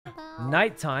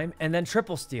nighttime, and then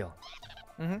triple steal.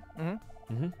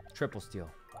 Triple steal.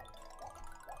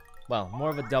 Well, more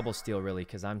of a double steal, really,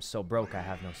 because I'm so broke I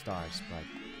have no stars, but...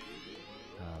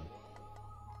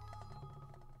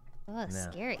 Oh,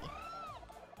 scary.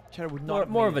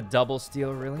 More of a double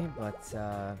steal, really, but,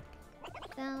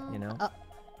 you know.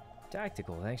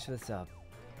 Tactical, thanks for the sub.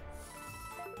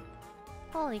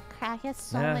 Holy crap, he has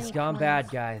so many It's gone coins. bad,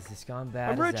 guys. It's gone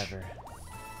bad as ever.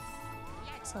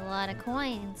 It's a lot of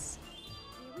coins.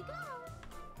 Here we go.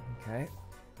 Okay.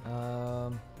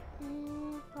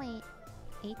 Wait.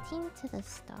 18 to the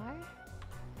star?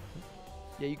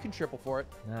 Yeah, you can triple for it.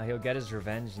 No, he'll get his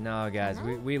revenge. No, guys,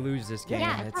 we lose this game.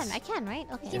 Yeah, I can, right?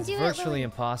 Okay. It's virtually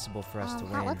impossible for us to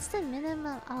win. What's the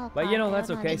minimum? Oh, but you know, that's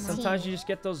God, okay. Sometimes you just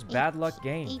get those bad luck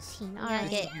games. 18. All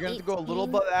right. You're going to have to go a little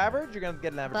above average. You're going to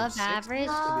get an average Above of 6.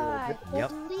 average?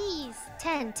 Yep. Please.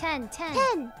 10. 10.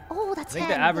 Oh, that's 10. I think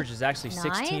the average is actually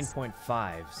Nice.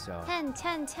 16.5, so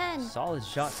 10. solid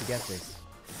shot to get this.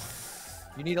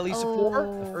 You need at least a 4?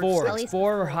 Or 4. 6?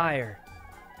 4 or higher.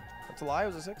 That's a lie. It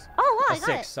was a 6. Oh, wow, A I got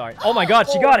 6, it. sorry. Oh my god,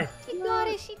 she got it! She got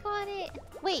it. She got it.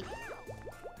 Wait.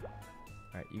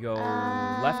 Alright, you go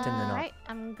left and then up. Right,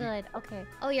 I'm good. Okay.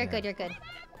 Oh, you're good. You're good.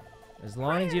 As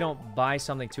long as you don't buy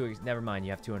something too... Never mind,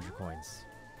 you have 200 coins.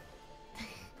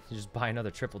 You just buy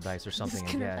another triple dice or something,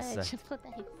 I guess. Triple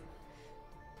dice.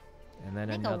 And then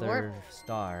Make a another warp.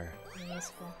 star.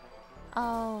 Useful.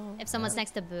 Oh. If someone's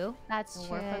next to Boo, That's we'll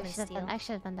true. work on the steal. I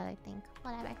should have done that, I think.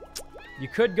 Whatever. You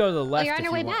could go to the left you're on if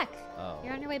your way you want. back. Oh.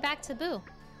 You're on your way back to Boo.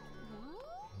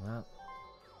 Well.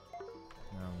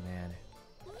 Oh, man.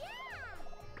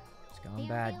 It's gone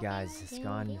bad, guys. It's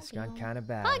gone kind of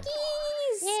bad.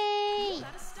 Buggies! Yay!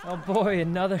 Oh, boy,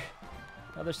 another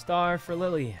star for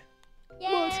Lily.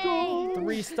 Yay! Let's go!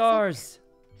 3 stars.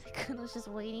 I was just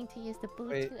waiting to use the boo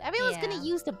Wait. too. Everyone's gonna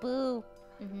use the boo.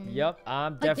 Yep,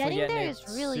 I'm But definitely getting getting there it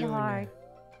is really soon. hard.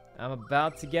 I'm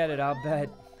about to get it, I'll bet.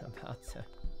 I'm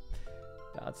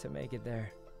about to make it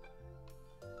there.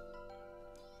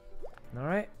 All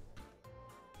right.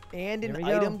 And Here an we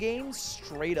go. item game,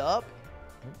 straight up.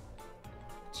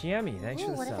 Chiemi, thanks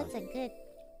for the What if sub. it's a good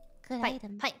Pipe,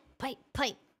 item?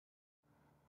 pipe.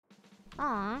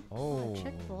 Aw. Oh,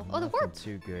 triple. Oh, the nothing warp.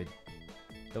 too good.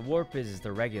 The warp is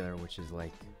the regular, which is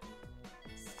like...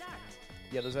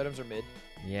 Yeah, those items are mid.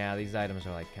 Yeah, these items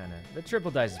are like kind of... The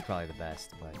triple dice is probably the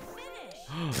best, but...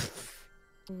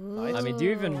 I mean, do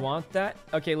you even want that?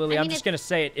 Okay, Lily, I'm just going to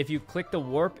say it. If you click the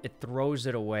warp, it throws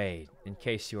it away, in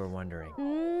case you were wondering.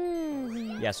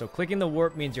 Yeah, so clicking the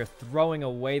warp means you're throwing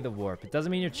away the warp. It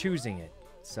doesn't mean you're choosing it.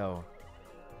 So,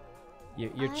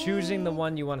 you're choosing the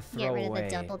one you want to throw Get rid away. of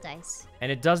the double dice.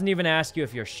 And it doesn't even ask you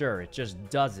if you're sure. It just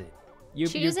does it. You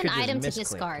Choose could an just item to misclick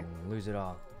discard. and lose it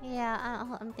all. Yeah,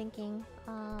 I'm thinking.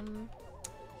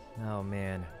 Oh,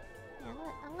 man. Yeah,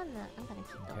 I'm gonna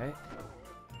keep them. Okay.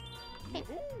 Hey.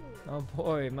 Oh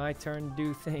boy, my turn to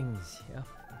do things. Yep.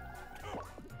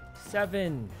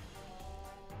 7.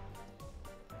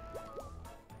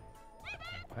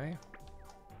 Okay.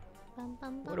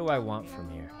 What do I want from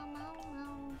here?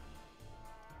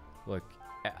 Look,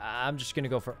 I'm just gonna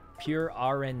go for pure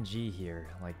RNG here.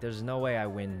 Like, there's no way I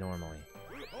win normally.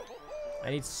 I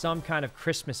need some kind of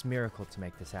Christmas miracle to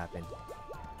make this happen.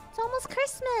 It's almost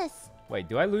Christmas. Wait,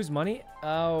 do I lose money?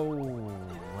 Oh,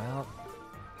 well.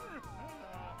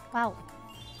 Wow.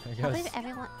 There I goes, believe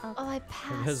everyone. Oh, I there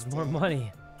passed. goes more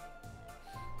money.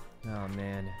 Oh,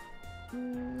 man.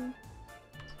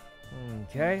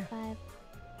 Okay. 5,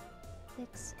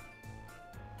 6.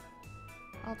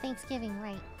 Oh, Thanksgiving,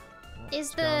 right? Is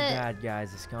It's gone bad,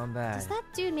 guys. It's gone bad. Does that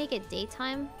dude make it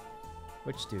daytime?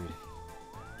 Which dude?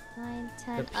 9,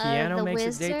 10. The piano the makes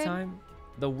wizard? it daytime?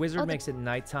 The wizard Oh, makes it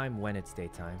nighttime when it's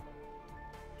daytime.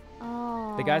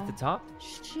 Oh. The guy at the top?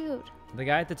 Shoot. The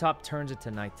guy at the top turns it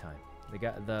to nighttime.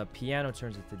 The piano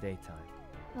turns it to daytime.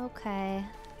 Okay.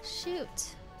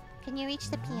 Shoot. Can you reach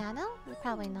the piano?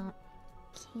 Probably not.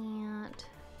 Can't.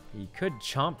 You could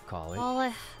chomp call it.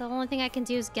 Well, the only thing I can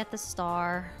do is get the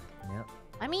star. Yep.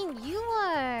 I mean, you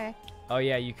are. Oh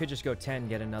yeah, you could just go 10,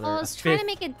 get another. Oh, I a was trying to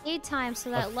fifth. make it daytime so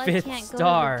that Lud fifth can't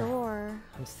star. go to the door.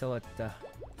 I'm still at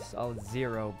solid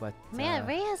 0, but Man,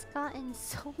 Ray has gotten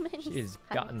so many. she has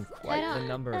stars. gotten quite the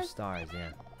number of stars.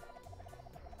 Yeah.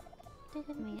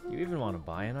 You even want to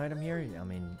buy an item here? I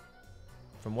mean,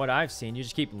 from what I've seen, you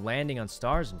just keep landing on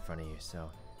stars in front of you. So.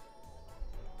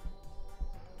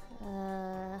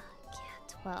 Yeah,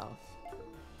 12.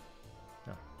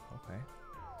 Oh, okay.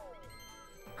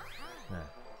 Nah.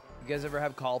 You guys ever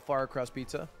have cauliflower crust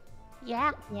pizza?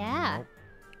 Yeah. Yeah. Nope.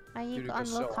 Are you Dude, it on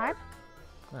goes low so carb?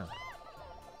 No.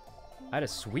 I had a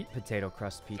sweet potato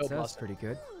crust pizza. That's busted. pretty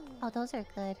good. Oh, those are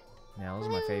good. Yeah, those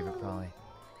are my favorite probably.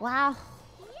 Wow.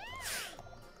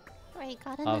 Ray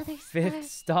got another A 5th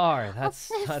star.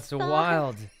 That's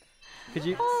wild. Could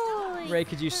you, Ray?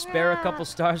 Could you spare a couple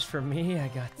stars for me? I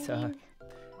got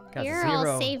You're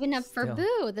 0 all saving up for still.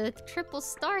 Boo, the triple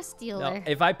star stealer. No,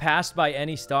 if I passed by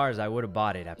any stars, I would have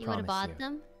bought it. I You would have promise bought you.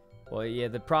 them? Well, yeah.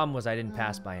 The problem was I didn't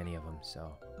pass by any of them,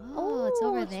 so. Oh, it's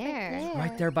over right there.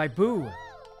 Right there by Boo.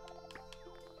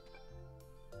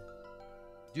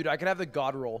 Dude, I could have the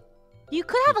god roll. You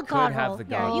could have a god have roll. the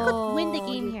Here, god you roll. could win the Oh,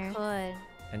 game you here. could.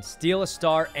 And steal a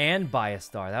star and buy a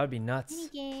star. That would be nuts.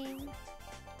 Game.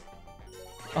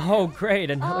 Oh,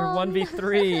 great. Another Oh,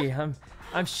 1v3.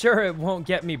 I'm sure it won't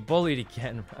get me bullied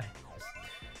again, right?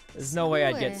 There's no way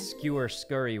I'd get Skewer.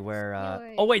 scurry where,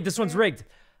 Skewer. Oh, wait, this one's rigged.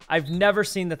 I've never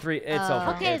seen the 3. It's Oh.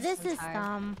 over. Okay, It's- this is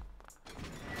dumb.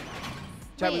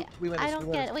 Chad, Wait, we win I this, don't we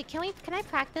win get this. it. Wait, can I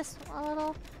practice a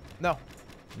little? No,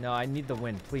 No, I need the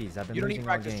win, please. I've been you don't need losing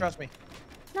all practice. game. Trust me.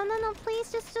 No, please,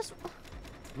 just.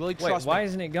 Really Wait, trust why me.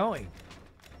 isn't it going?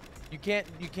 You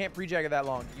can't pre-jag it that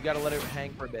long. You gotta let it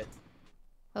hang for a bit.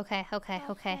 Okay. All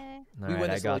We right, win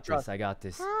I this, got Lily, this. trust. I got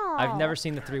this. How? I've never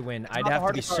seen the 3 win. I'd not the have to be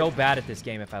hardest so part. bad at this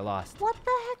game if I lost. What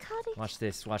the heck? How do you? Watch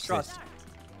this. Watch Trust.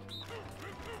 this.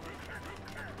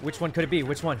 Which one could it be?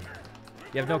 Which one?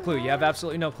 You have no clue. You have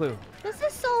absolutely no clue. This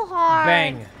is so hard.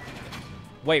 Bang.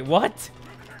 Wait, what?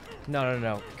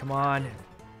 No. Come on.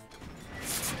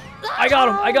 I got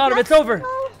him. I got him. It's over. So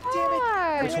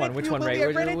hard. Which one? Which one, Lily, I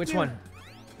Ray? ran into Which you. one?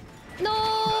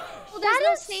 No! There's That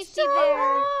no is safety so there.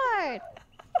 hard.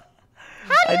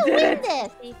 How do I you did win it.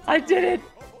 this? I did it.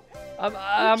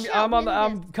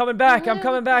 I'm coming back. I'm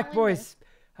coming back, boys.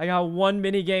 I got 1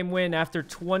 mini game win after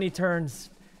 20 turns.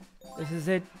 This is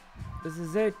it. This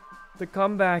is it. The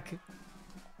comeback.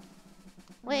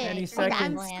 Wait, Any wait, second.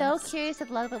 I'm so curious if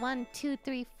Ludwig 1, 2,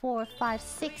 3, 4, 5,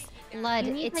 6. Lud,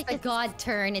 You need, it's like, the a- god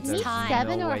turn. It's You need There's time.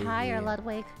 7 no or way higher, he-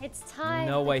 Ludwig. It's time.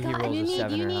 No way he God, rolls you a need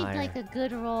 7 you or need higher. like a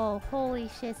good roll. Holy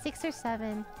shit, 6 or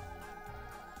 7.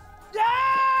 Yeah!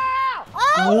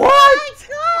 Oh What? my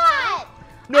god!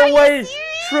 No Are you way! serious?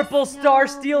 Triple star,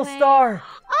 No steal way. star.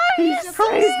 Are you He's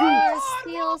crazy.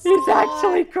 Steal He's star.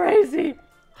 actually crazy.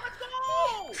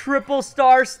 Triple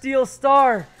star, steal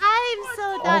star. I'm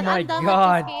so done. my I'm done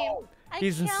God. With this game. I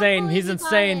He's can't insane. believe He's you got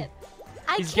insane. it.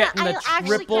 I He's can't- getting the I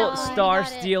actually triple can't believe you star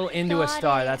got it. steal into a Got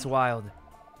star. it. That's wild.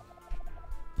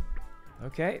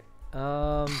 Okay.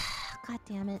 God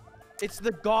damn it. It's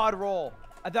the god roll.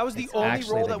 That was the It's only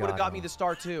actually roll the that would have god got me roll. the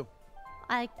star too.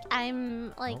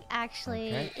 I'm like actually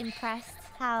okay. impressed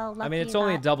how lucky I mean, it's you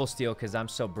only a got. double steal because I'm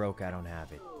so broke I don't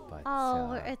have it. But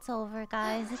Oh, it's over,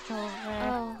 guys. It's over.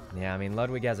 Oh. yeah, I mean,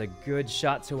 Ludwig has a good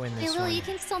shot to win Hey, this Lily, one. you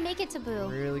can still make it to Boo.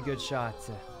 Really good shot.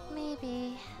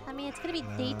 Maybe. I mean, it's gonna be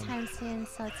daytime soon,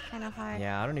 so it's kind of hard.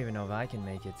 Yeah, I don't even know if I can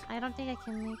make it. I don't think I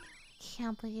can make.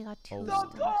 Can't believe you got 2 Oh.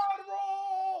 stars.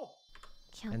 roll!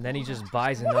 Can't And then he believe just you got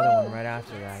buys another one right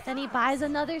after that. Then he buys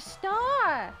another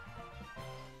star.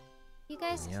 You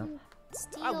guys Yep. can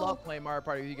steal. I love playing Mario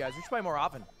Party with you guys. We should play more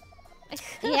often.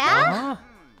 Yeah. Uh-huh.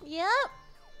 Yep.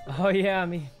 Oh yeah,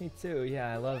 me too.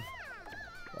 Yeah, I love,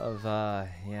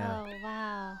 yeah. Oh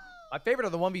wow. My favorite are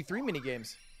the 1v3 mini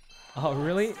games. Oh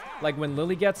really? Like when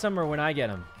Lily gets them or when I get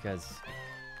them? Because,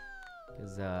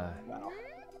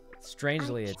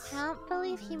 strangely I it's. can't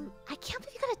believe he. I can't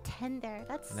believe you got a 10 there.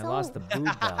 That's And so. I lost the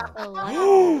boob bell. so lucky.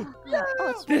 Oh,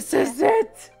 it's This right is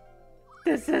it.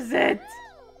 This is it. there.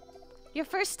 Your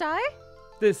first star?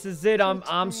 This is it. I'm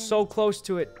turns. so close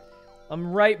to it.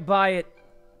 I'm right by it.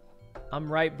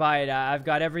 I'm right by it. I've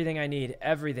got everything I need.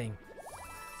 Everything.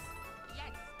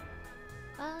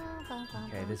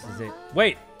 Okay, this is it.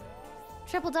 Wait.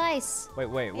 Triple dice.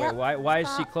 Wait. Yep. Why is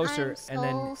she Stop. closer? I'm and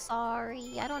then. so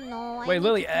sorry. I don't know. I Wait, need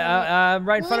Lily. to go.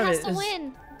 Right in front of Lily it. has to This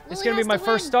win. it's Lily gonna be has my to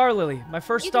first win. star, Lily. My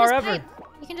first You can star just ever. pipe.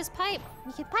 You can just pipe.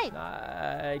 You can pipe.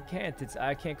 I can't.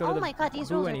 I can't go to Oh the my god, these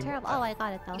boo rules are anymore. terrible. Oh, I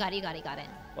got it though. You got it.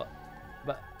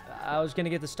 But I was gonna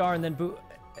get the star and then boo.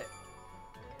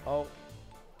 Oh.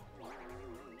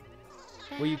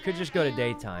 Well, you could just go to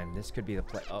daytime. This could be the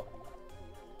play. Oh.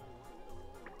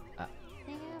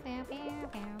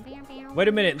 Wait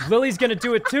a minute. Lily's gonna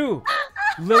do it too.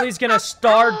 Lily's gonna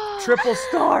triple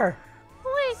star.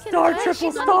 Wait, can Star, I- triple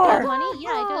she's money, star. good money? Yeah,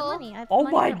 I got money. I have Oh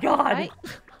money my for her, god. right?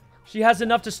 She has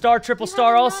enough to star triple You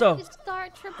star have also. enough to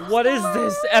start triple What is star.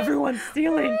 this? Everyone's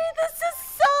stealing. This is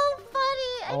so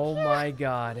funny. Oh my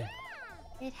god.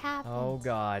 It happened. Oh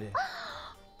god.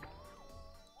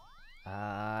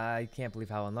 I can't believe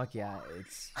how unlucky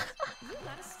it's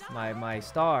my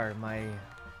star,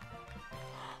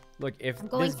 Look, if I'm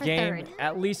going this for game third.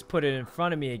 at least put it in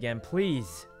front of me again,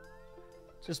 please.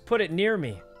 Just put it near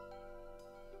me.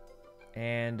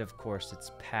 And of course,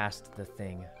 it's past the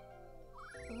thing.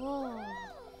 Whoa.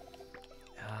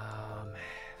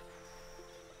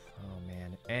 Oh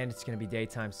man, and it's gonna be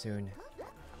daytime soon.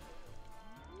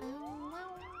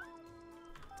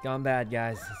 It's gone bad,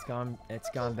 guys. It's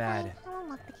gone bad.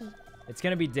 It's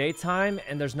gonna be daytime,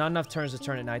 and there's not enough turns to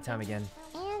turn at nighttime again.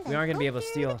 We aren't gonna be able to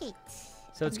steal.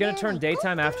 So it's gonna turn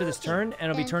daytime after this turn,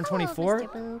 and it'll be turn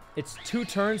 24. It's 2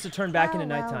 turns to turn back into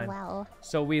nighttime.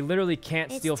 So we literally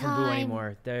can't steal from Boo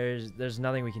anymore. There's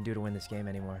nothing we can do to win this game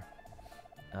anymore.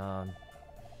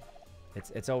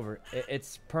 It's over.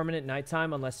 It's permanent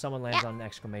nighttime unless someone lands on an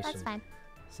exclamation. That's fine.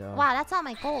 So wow, that's all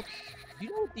my gold. You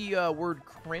know what the word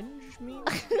cringe means?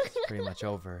 it's pretty much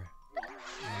over.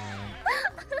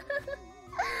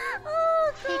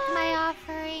 Take my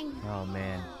offering. Oh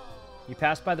man. You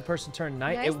pass by the person turn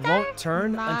night, Your it star? won't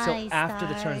turn until My after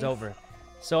the turn's stars. over.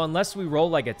 So unless we roll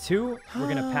like a 2, we're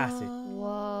gonna pass it.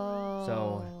 Whoa.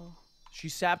 So She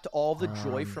sapped all the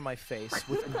joy from my face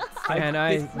with and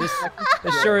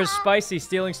this sure is spicy,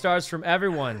 stealing stars from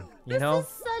everyone, you know? This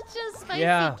is such a spicy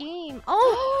Yeah. game.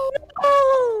 Oh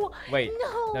no! Wait,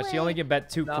 No she only way. can bet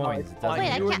 2 coins. It doesn't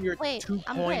Wait, I you and can't- your wait, 2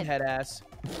 I'm coin good. head ass.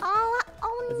 Oh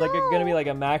It's no! like gonna be like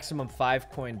a maximum 5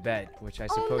 coin bet, which I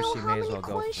suppose oh, she no, may as well How go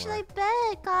many coins should for. I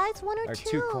bet, guys? 1 or 2?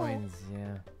 2 coins,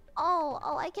 yeah. Oh,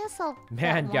 I guess I'll.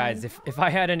 Man, bet guys, one. if I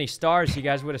had any stars, you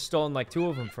guys would have stolen like 2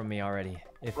 of them from me already.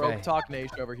 If Broke talk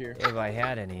nation over here. I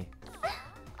had any.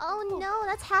 Oh no,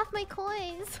 that's half my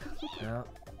coins. No.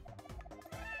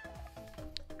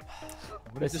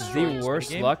 I'm This gonna is destroy the this worst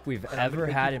game, luck we've and I'm gonna ever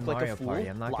make had you in look like a Mario fool Party.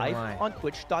 I'm not gonna live lie. on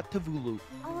twitch.tvulu.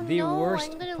 Oh, The no,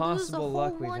 worst I'm gonna possible lose the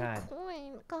luck whole we've 1 had.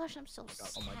 Coin. Gosh, I'm so sad.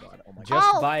 Oh my god. Oh my god. Just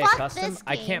Oh, buy a fuck custom. this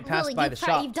I game. can't pass Lily, by you've the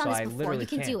tried- shop, you've done so this I before. literally You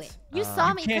can can't. do it. You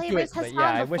saw me can't play do it, versus but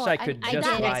yeah, I wish I could I just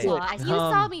did, buy I it. saw. You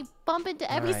saw Um, me bump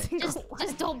into every alright. single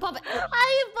Just don't bump it.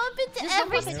 I bump into Just don't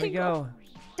every bump it. There we single go.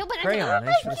 Don't put it. Crayon,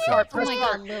 thanks for the sub. Oh my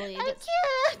god, Lily. I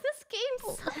can't. This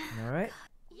game sucks. All right.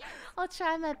 I'll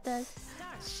try my best.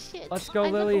 Shit. Let's go,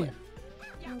 I'm gonna Lily. win.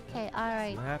 Okay,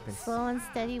 alright. What happens? Slow and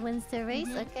steady wins the race,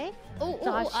 okay? Oh,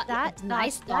 Dodge that.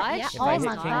 nice dodge that. Yeah. dodge. If Oh I hit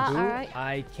my King god, Boo, alright.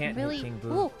 I can't Really? hit King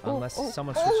Boo Ooh, unless ooh,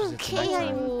 someone switches it to okay.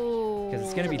 nighttime. Because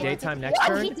it's going to be daytime next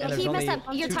turn, and there's only messed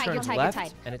up. You're 2 tied, you're turns tied, you're left,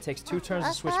 tied. and it takes 2 turns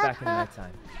to switch back into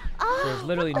nighttime. Oh, There's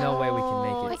literally no way we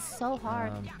can make it. it's so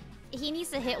hard. He needs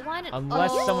to hit one.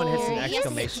 Unless someone hits an he has to hit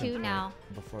exclamation 2 point now.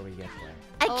 before we get there.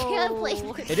 I can't play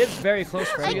Oh. this. It is very close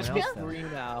for I everyone else, can't though. 3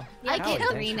 now. You have to hit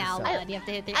Howard, 3 thanks now, for the sub. bud. You have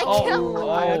to hit 3. I Oh,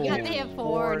 can't- you have to hit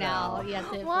 4 now. You have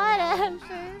to hit 4 now. Whatever.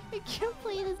 I can't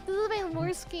play this. This is my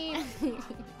worst game.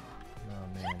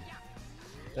 Oh, man.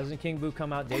 Doesn't King Boo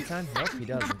come out daytime? Nope, he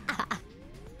doesn't.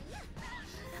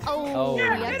 Oh, you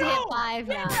have to hit 5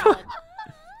 now.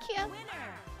 Can't.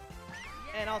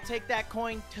 And I'll take that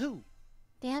coin too.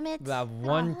 Damn it. We have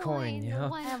 1 coin, yeah.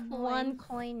 I have 1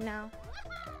 coin now.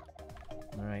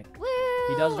 All right. Woo!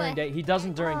 He does during day. He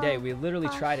doesn't during day. Oh, We literally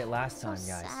gosh, tried it last so time, guys.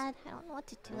 sad. I don't know what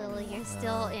to do. Lily, you're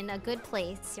still in a good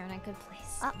place. You're in a good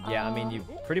place. Yeah, I mean, you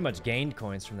pretty much gained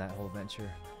coins from that whole venture.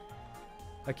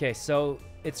 Okay, so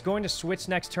it's going to switch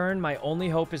next turn. My only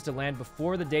hope is to land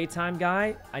before the daytime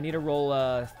guy. I need to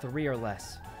roll 3 or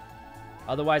less.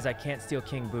 Otherwise, I can't steal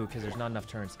King Boo because there's not enough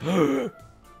turns. You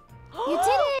did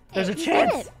it! There's a You did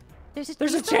chance! it. There's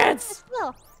There's a you still- chance!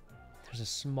 still. There's a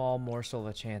small morsel of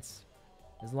a chance.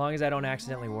 As long as I don't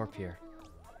accidentally warp here.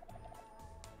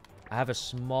 I have a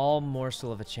small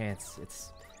morsel of a chance.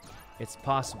 It's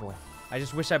possible. I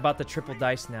just wish I bought the triple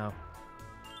dice now.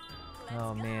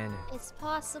 Oh, man. It's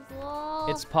possible.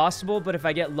 It's possible, but if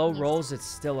I get low rolls, it's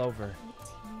still over.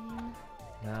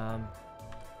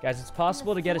 Guys, it's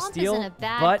possible to get a swamp is steal, in a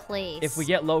bad but place. if we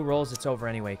get low rolls, it's over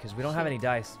anyway, because we don't have any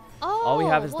dice. Oh, All we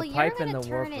have is well, the you're pipe and gonna the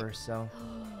turn warper, it- so...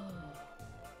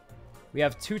 We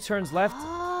have 2 turns left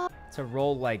to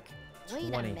roll, like,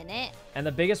 20. Wait a minute. And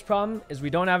the biggest problem is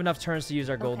we don't have enough turns to use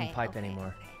our golden Okay, pipe okay,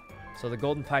 anymore. So the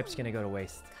golden pipe's gonna go to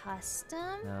waste.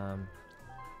 Custom?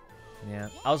 Yeah.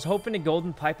 I was hoping to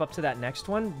golden pipe up to that next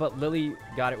one, but Lily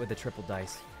got it with the triple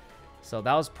dice. So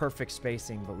that was perfect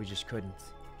spacing, but we just couldn't.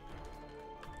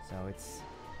 So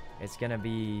it's gonna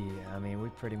be, I mean, we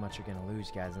pretty much are gonna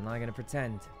lose, guys. I'm not gonna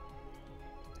pretend.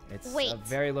 It's a Wait.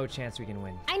 very low chance we can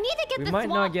win. I need to get We the might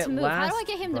not flop get to move. How do I last,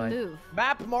 get him to but- move?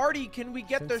 Map Marty, can we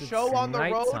get Since the it's show on the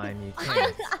road? nighttime, you I'm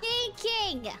can't.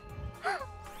 thinking.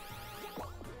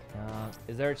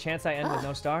 Is there a chance I end with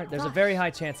no star? There's a very high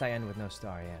chance I end with no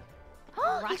star, yeah.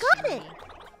 You got it!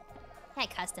 I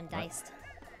custom diced.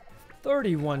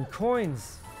 31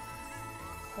 coins.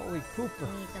 Holy pooper.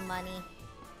 I need the money.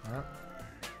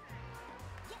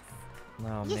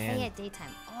 Oh, You man. say at daytime.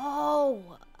 Oh.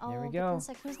 There we but go.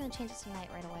 then Sykkuno's gonna change it to night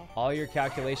right away. All your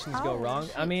calculations go wrong.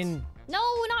 I mean... No,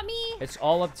 not me. It's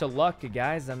all up to luck,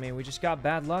 guys. I mean, we just got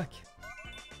bad luck.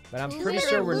 But I'm pretty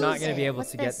sure we're not going to be able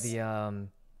to get the,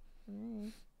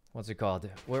 what's it called?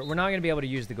 We're not going to be able to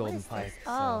use the golden pipe.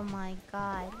 So. Oh my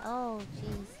god. Oh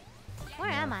jeez. Where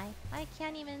am I? I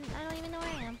don't even know where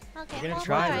I am. Okay. You're gonna well,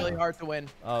 try It's alright. really hard to win.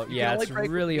 Oh, You yeah, can only it's break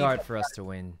with really B. hard for us to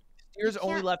win. Steer is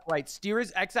only left, right. Steer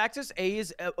is x-axis, A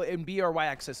is and B are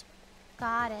y-axis.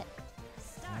 Got it.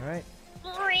 All right.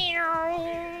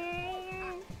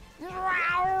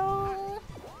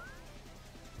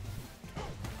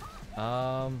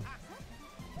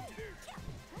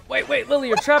 Wait, Lily,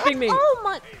 you're trapping me. Oh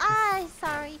my,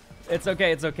 sorry. It's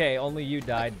okay, it's okay. Only you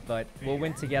died, but we'll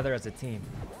win together as a team.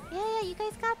 Yeah, you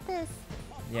guys got this.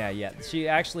 Yeah. She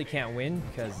actually can't win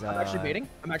because. I'm actually baiting.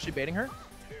 I'm actually baiting her.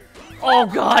 Oh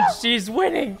God, she's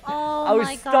winning. Oh I was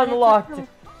my stun god. locked.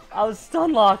 I was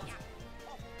stun locked.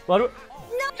 Wait,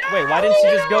 why didn't she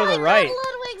just go to the right?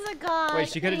 Ludwig's a god. Wait,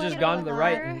 she could have just gone to the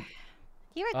right. And...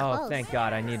 You were Oh, close. thank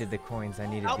God. I needed the coins. I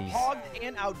needed these. Out-hogged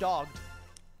and out-dogged.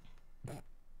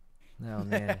 Oh,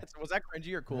 man. Was that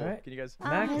cringy or cool? Right. Can you guys... What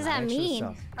does that Max, mean?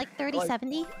 what's up? Like 30,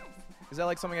 70? Is that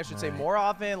like something I should say Alright. more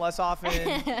often, less often?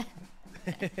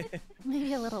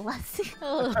 Maybe a little less.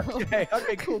 Okay,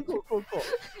 cool.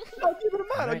 I'll keep it in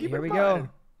mind. All I'll right, keep here it we in go. mind.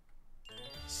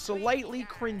 Slightly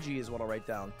cringy is what I'll write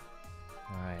down.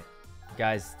 All right.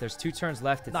 Guys, there's 2 turns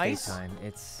left. It's Nice. daytime.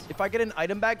 It's If I get an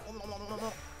item bag...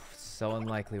 so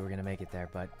unlikely we're going to make it there,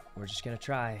 but we're just going to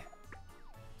try.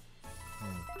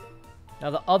 Now,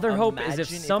 the other hope is if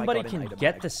Imagine if I somebody got an can item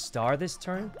get bag. the star this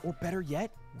turn, Or better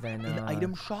yet, then... an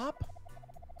item shop?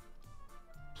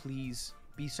 Please,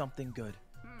 be something good.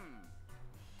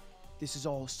 This is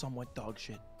all somewhat dog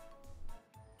shit.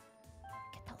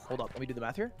 Hold up, let me do the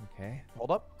math here. Okay.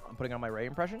 Hold up, I'm putting on my Ray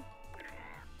impression.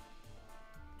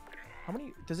 How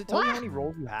many, does it tell you how many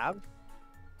rolls you have?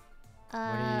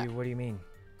 What do you mean?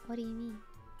 What do you mean?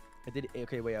 I did,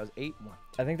 okay, wait, I was 8, 1.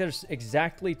 I think there's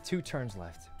exactly 2 turns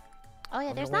left. Oh yeah,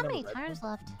 no there's way not to many red turns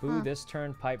left. Boo this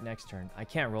turn, pipe next turn. I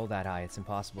can't roll that high. It's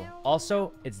impossible.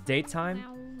 Also, it's daytime.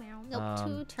 Nope,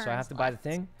 2 turns So I have to buy the left.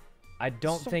 thing. I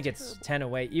don't So think it's terrible. 10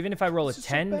 away. Even if I roll a This is so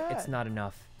 10, bad. it's not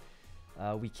enough.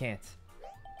 We can't.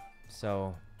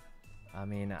 So, I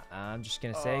mean, I'm just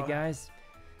going to say, guys,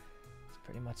 it's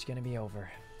pretty much going to be over.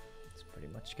 It's pretty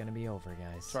much going to be over,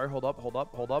 guys. Sorry, hold up.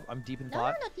 I'm deep in No,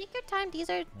 thought. take your time. These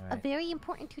are a Alright. very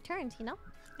important 2 turns, you know?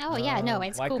 Oh yeah, no,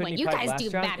 it's Why cool couldn't when you you pipe guys last do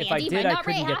round? bad If I Andy, did, but I not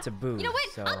Ray, couldn't huh? get to boo. You know what?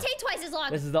 So I'll take twice as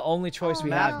long. this is the only choice we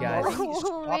have, guys. Oh,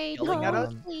 Stop Ray, yelling at no,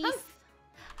 us. please.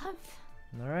 All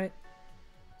right.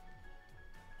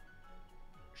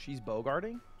 She's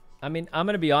bogarting? I mean, I'm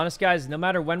going to be honest, guys. No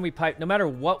matter when we pipe, no matter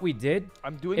what we did,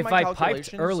 I'm doing if my I piped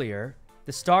calculations, earlier,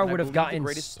 the star and I would have believe the gotten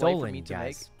greatest play for stolen, me to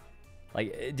guys.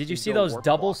 Like, did you is see go those warp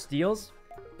double block. steals?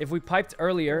 If we piped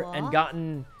earlier and What?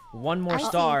 gotten one more I see-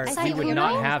 star, I we see would what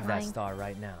not you're have that saying. star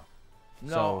right now. No,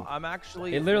 So, I'm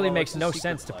actually... It literally well, makes it's a no secret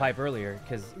sense to play. pipe earlier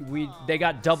because they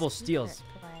got double steals.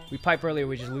 We pipe earlier,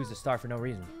 we just lose the star for no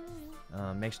reason.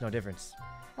 Makes no difference.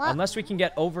 Well, Unless we can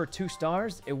get over 2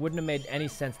 stars, it wouldn't have made any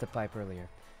sense to pipe earlier.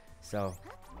 So,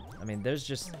 I mean, it's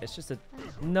just a...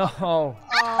 No!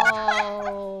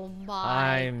 Oh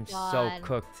my I'm God. so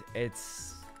cooked.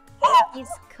 It's... He's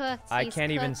cooked. I He's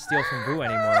can't even cooked. steal from Boo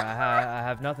anymore. I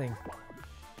have nothing.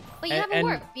 But you and- have a and-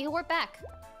 warp. You can warp back.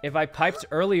 If I piped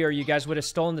earlier, you guys would have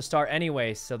stolen the star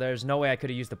anyway, so there's no way I could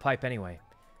have used the pipe anyway.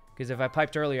 Because if I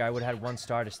piped earlier, I would have had 1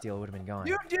 star to steal. It would have been gone.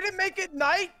 You didn't make it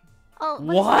night? oh,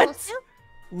 was I What? supposed to?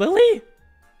 Lily?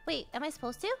 Wait, am I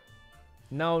supposed to?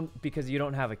 No, because you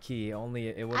don't have a key. It would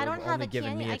I have don't have only a key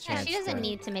given me any- a I can't- chance. She doesn't to-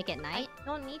 need to make it night.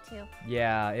 Don't need to.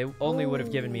 Yeah, it only would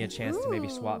have given me a chance to maybe Ooh.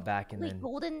 swap back and Wait,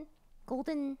 then...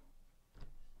 golden.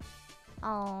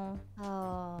 Oh.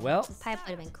 Oh. Well, the pipe would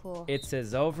have been cool. It's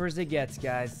as over as it gets,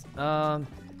 guys.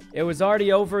 It was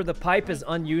already over. The pipe is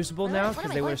unusable now What because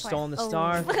am I they would going have for? stolen the Oh.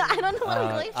 star. I don't know what I'm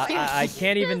going for. I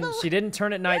can't even... She didn't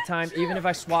turn at nighttime. Even if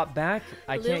I swap back,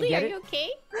 I can't Lily, get are it. you okay?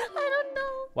 I don't know.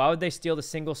 Why would they steal the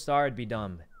single star? It'd be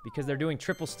dumb. Because they're doing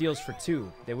triple steals for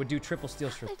 2. They would do triple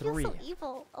steals for I feel 3. so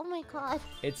evil. Oh my god.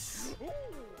 It's...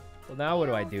 Well, now what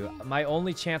do I do? My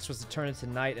only chance was to turn it to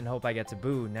night and hope I get to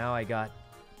Boo. Now I got...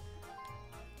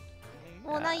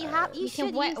 Well, now you have. You You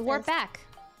should can use warp this. back.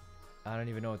 I don't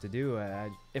even know what to do.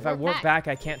 If I Warp warp back. back,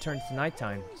 I can't turn it to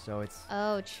nighttime. So it's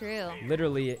Oh, true.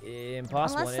 literally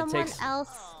impossible. Unless and someone it takes...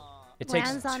 else. It takes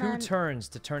lands on 2 an- turns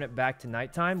to turn it back to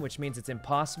nighttime, which means it's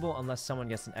impossible unless someone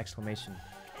gets an exclamation.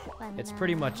 It's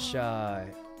pretty much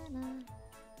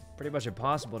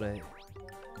impossible to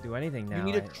do anything now. You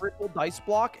need a triple dice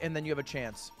block, and then you have a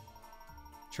chance.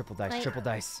 Triple dice, Like- triple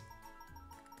dice.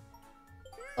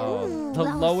 Ooh, Oh, the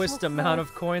that was lowest so amount close.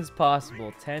 of coins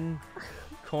possible. 10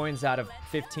 coins out of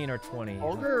 15 or 20. Of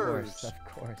Ogres. course, of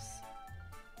course.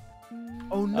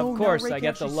 Oh no! Of course, now Ray I get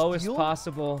can't the actually lowest steal?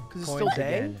 possible 'Cause it's coins still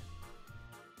day? again.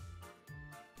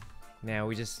 Now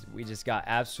we just got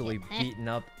absolutely beaten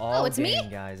up all it's me? game,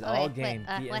 guys. Oh, all wait, game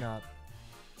what? beaten up.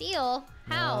 Deal?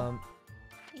 How?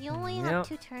 You only Yep. have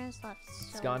 2 turns left.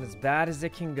 It's So... gone as bad as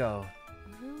it can go.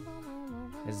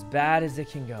 As bad as it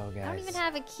can go, guys. I don't even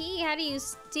have a key. How do you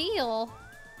steal?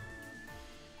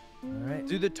 All right.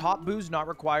 Do the top boos not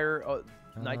require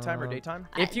nighttime or Um, daytime?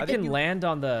 If you I think can you- land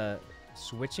on the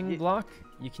switching block,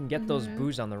 you can get those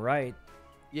boos on the right.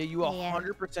 Yeah, you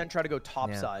 100% try to go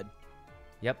top side.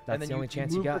 Yep, And that's then the only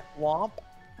chance you move got. the swamp.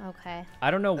 Okay.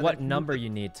 I don't know and what then move number you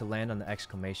need to land on the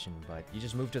exclamation, but you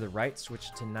just move to the right,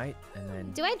 switch to night, and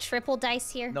then... Do I triple dice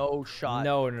here? No shot.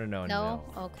 No. No?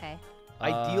 Okay.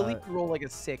 Ideally, you roll like a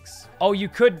 6. Oh, you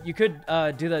could do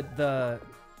the...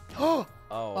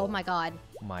 Oh my god.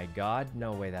 My god,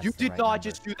 no way that's You the did right not number.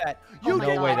 just do that. Oh You my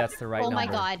did No way God. that's the right Oh number. my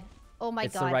god. Oh my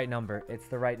It's god. the right number. It's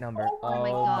the right number. Oh my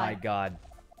Oh my God. god.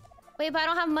 Wait, but I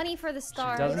don't have money for the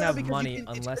stars. doesn't No, have because money you can,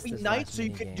 unless it's gonna this be night, last so you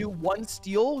can minigame. do 1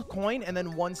 steel coin and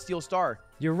then 1 steel star.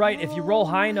 You're right. If you roll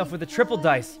high enough with a triple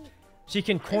dice, she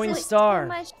can coin It's like star. So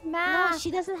much No, math. she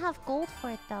doesn't have gold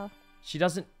for it though. She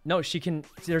doesn't. No, she can.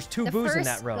 There's 2 The boos in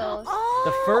first that row. goes.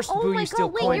 The first oh boo my you steal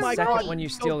God, wait, coins. you're Second right. one you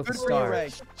So steal the good for you, star.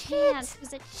 Ray. Chance.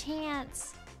 There's a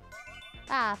chance.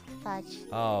 Ah, fudge.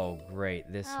 Oh,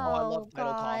 great. This Oh, one. I love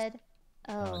title toss. God.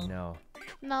 Oh, no.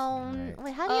 No. Alright.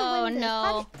 Wait, how do you Oh win this?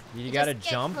 How no. do You gotta just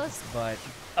get jump, close. but...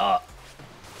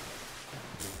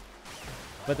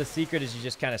 But the secret is you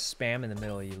just kind of spam in the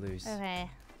middle, you lose. Okay.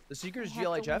 The secret is I have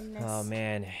to GLHF. win this. Oh,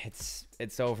 man.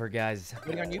 It's over, guys.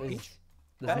 Waiting on you, There's- Peach.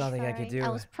 There's nothing I could Sorry. do. I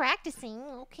was practicing.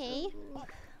 Okay.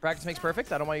 Practice makes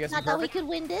perfect. I don't want you guys to Not be that we perfect. could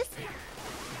win this.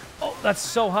 Oh, that's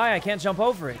so high. I can't jump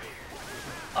over it.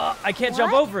 I can't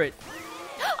jump What? over it.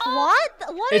 What? What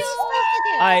are you It's- supposed to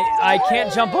do? I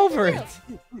can't jump over it.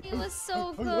 It was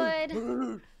so good.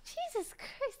 Jesus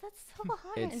Christ, that's so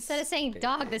hard. It's- Instead of saying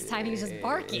dog this time, he was just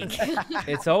barking.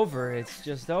 It's over. It's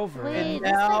just over. Wait. And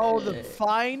Hey, now this the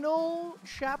final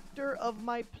chapter of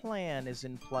my plan is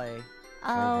in play.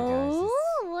 Oh,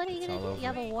 It's- what are you it's gonna all do? You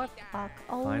have a over. warp block.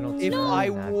 Oh, Final If turn, I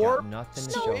I've got warp nothing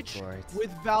to switch show for it. with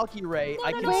Valkyrie,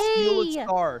 I can no. steal Ray. a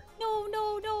star. No,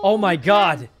 no, no. Oh my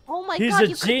god. oh my He's God, a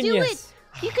you could do it. genius.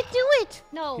 You could do it.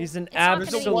 No. He's an it's not gonna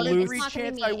be There's a 1 in me. 3 It's not gonna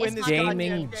chance be I me. win It's this not gonna be Gaming me.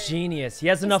 goddamn game. genius. He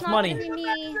has It's enough not money. gonna be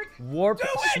me. Warp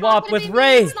It's swap not gonna with be me.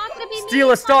 Ray. It's not gonna be me. Steal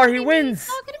a It's not star, gonna he be me. wins. It's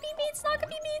not gonna be me. It's not gonna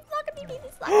be me. It's not gonna be me.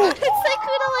 It's not gonna be me. It's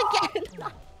Sykkuno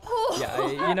again.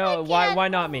 Yeah, you know why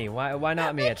not me? Why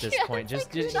not me at this point?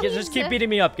 Just keep Jeez. beating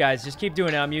me up, guys. Just keep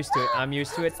doing it. I'm used to it. I'm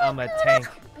used to it. I'm a tank.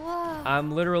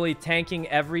 I'm literally tanking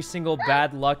every single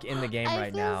bad luck in the game I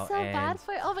right feel now, so and bad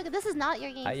for. Oh my God, this is not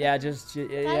your game. yeah, just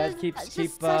is keep just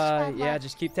such bad luck.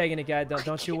 just keep taking it, guys.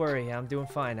 Don't you worry. I'm doing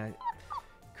fine. I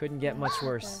couldn't get much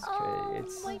worse. Oh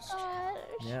It's my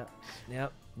gosh. yeah.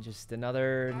 Just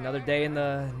another day in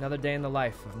the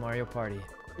life of Mario Party.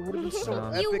 It would have been so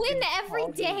You epic win in every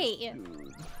college, day.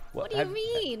 dude. What do you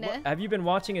mean? Have you been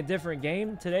watching a different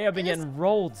game? Today I've been This- getting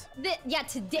rolled. Yeah,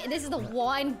 today this is the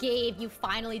one game you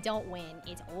finally don't win.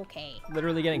 It's okay.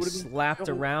 Literally getting Would've been slapped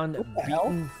so- around, what the hell?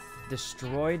 beaten,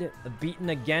 destroyed, beaten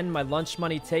again, my lunch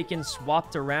money taken,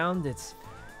 swapped around. It's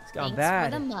gone Thanks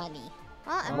bad. for the money.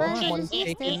 Well, I'm Lunch gonna money just use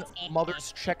taken, this.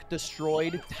 mother's check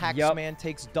destroyed, tax Yup. man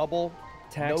takes double,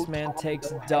 Tax no man top,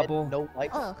 takes no head, double. no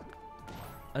life. Oh,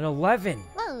 An 11.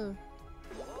 whoa.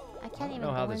 I I can't don't even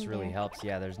know how go this in really there. helps.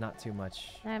 Yeah, there's not too much.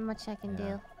 Not much I can Yeah.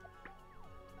 do.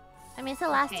 I mean, it's the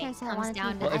last Okay, turn, so I thumbs want to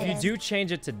down keep to it. Well, if you Yes. do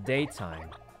change it to daytime,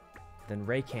 then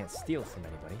Ray can't steal from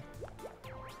anybody.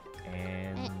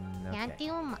 And Can't okay.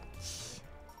 do much.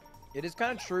 It is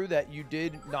kind of true that you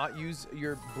did not use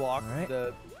your block, Alright.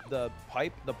 the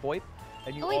pipe, the poip,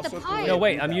 and you Oh, wait, the also pipe. No,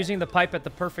 wait, I'm using the pipe at the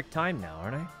perfect time now,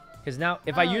 aren't I? Because now,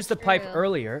 if I Oh, used the pipe true.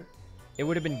 earlier, it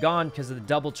would have been gone because of the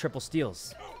double, triple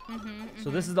steals. So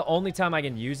this is the only time I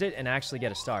can use it and actually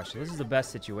get a star. So this is the best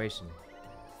situation.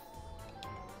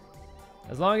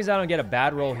 As long as I don't get a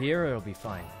bad roll here, it'll be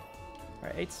fine. All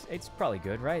right, eight's probably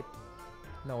good, right?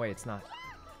 No way, it's not.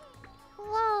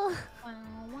 Whoa.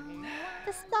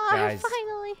 The star, Guys.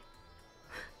 finally.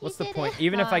 What's You the did point? it.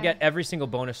 Even if I Wow. get every single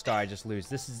bonus star, I just lose.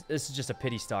 This is just a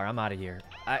pity star. I'm out of here.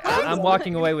 I'm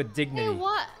walking away with dignity. Hey,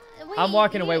 what? Wait, I'm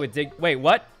walking away with Wait,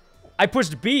 what? I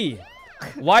pushed B.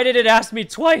 Why did it ask me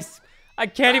twice? I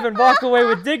can't even walk away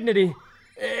with dignity.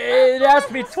 It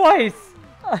asked me twice.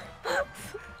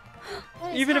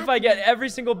 Even if I get every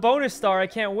single bonus star, I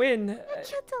can't win. You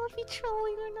can't tell if you're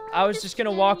trolling or not. I was just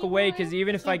gonna walk away because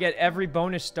even if I get every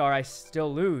bonus star, I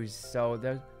still lose. So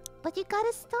there's. But you got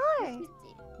a star.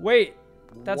 Wait,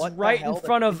 that's What the right hell? in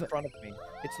front That's of. me.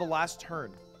 It's the last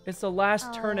turn. It's the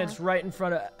last turn. And it's right in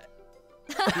front of.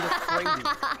 Dude, that's crazy.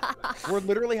 We're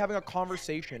literally having a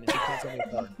conversation and you can't tell me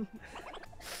apart.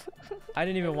 I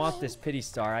didn't even want this pity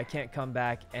star. I can't come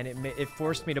back, and it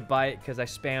forced me to buy it because I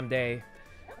spammed A.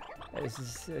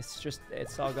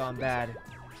 It's all gone bad.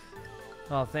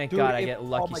 Oh, thank God I get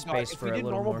lucky space for a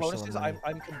little more bonuses,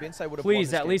 I'm convinced I would have.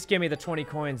 Please, at least give me the 20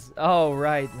 coins. Oh,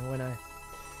 right.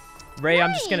 Ray,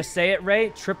 I'm just gonna say it, Ray.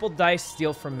 Triple dice,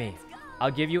 steal from me.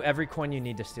 I'll give you every coin you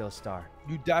need to steal a star.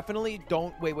 You definitely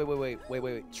don't. Wait.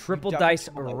 Triple dice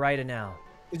right now.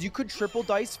 Because you could triple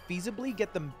dice feasibly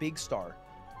get them big star.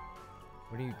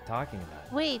 What are you talking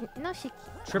about? Wait, no, she.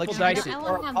 Triple I dice.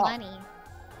 won't have money.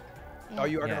 Oh,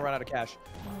 you are gonna run out of cash.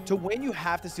 To win, you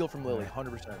have to steal from Lily,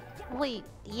 100%. Wait,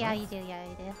 yeah, you do. Yeah,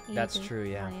 you do. That's true.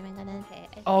 Yeah. Not even gonna...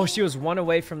 Oh, she was one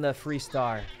away from the free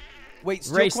star. Wait,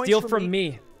 Ray, steal from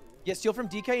me. Yeah, steal from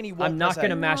DK and he won't. I'm not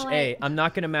gonna mash A. I'm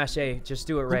not gonna mash A. Just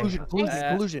do it, Ray.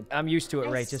 Collusion. I'm used to it,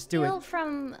 Ray. Just do it.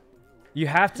 From... You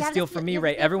have to steal from me,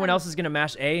 Ray. Everyone else is gonna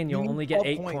mash A, and you'll only get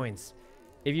 8 coins.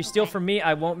 If you steal from me,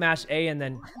 I won't mash A, and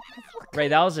then... Ray,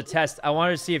 that was a test. I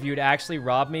wanted to see if you'd actually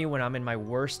rob me when I'm in my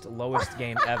lowest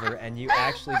game ever, and you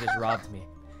actually just robbed me.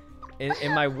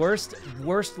 In my worst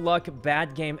luck,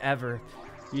 bad game ever,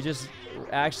 you just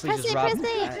actually just robbed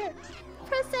me.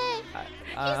 Press A.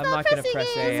 I'm not gonna press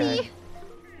A.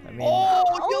 I mean...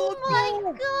 Oh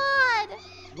my God!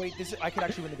 Wait, I could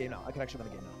actually win the game now.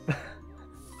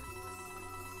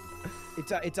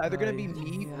 It's either gonna be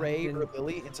me, Ray, or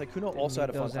Lily, and Sykkuno also had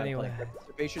a fun time playing.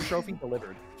 Participation trophy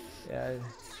delivered. Yeah,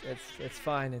 it's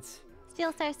fine.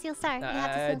 Steal star. You have to steal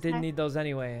I didn't need those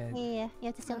anyway. Yeah. You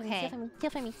have to steal from me. Steal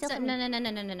from me.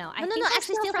 No.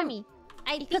 Actually, steal from me.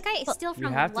 I think I steal from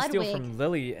Ludwig. You have to steal from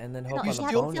Lily and then hope on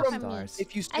the bonus stars.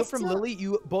 If you steal from Lily,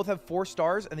 you both have 4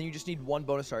 stars, and then you just need 1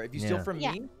 bonus star. If you steal from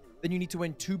me, then you need to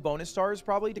win 2 bonus stars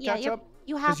probably to catch up.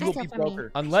 You have to steal from me.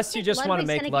 Unless you just want to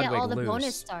make Ludwig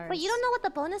lose. But you don't know what the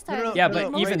bonus stars are. Yeah,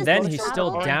 but even then, he's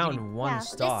still down 1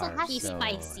 star. He's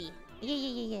spicy.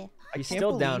 Yeah. He's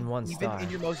still down 1 star. Even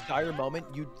in your most dire moment,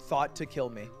 you thought to kill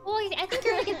me. Well, I think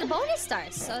you're gonna get the bonus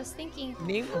stars, so I was thinking.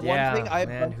 Name one thing I have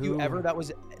done to you ever that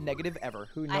was negative ever.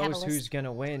 Who knows who's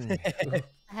gonna win? I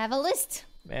have a list.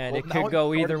 Man, it could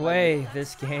go either way.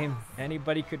 This game,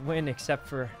 anybody could win except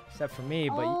for me.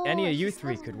 But any of you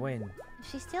 3 could win.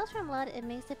 If she steals from Lud, it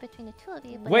makes it between the 2 of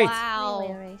you. But Wait. Wow.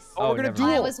 Oh, we're gonna duel.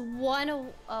 I was 1.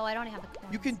 Oh, I don't have a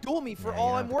coin. You can duel me for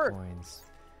all I'm worth.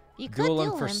 You could duel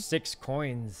him for 6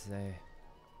 coins.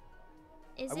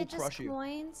 Is it just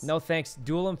coins? No thanks.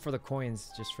 Duel him for the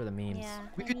coins, just for the memes. Yeah.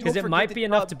 Because it might be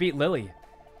enough to beat Lily.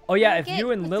 Oh yeah, if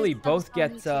you and Lily both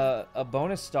get a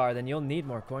bonus star, then you'll need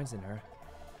more coins than her.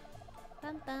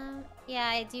 Yeah,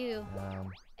 I do.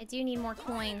 I do need more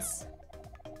coins.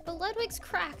 But Ludwig's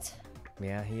cracked.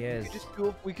 Yeah, he is.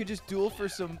 We could just duel for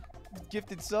some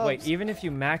gifted subs. Wait, even if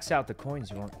you max out the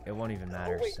coins, it won't even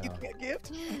matter. Wait, so. you can't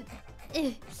gift?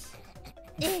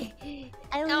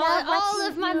 I love all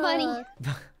of my money.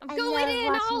 I'm going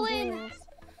in, all in.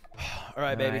 All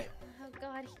right, baby. Oh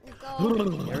God,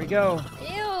 go. Here we go.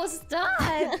 Ew,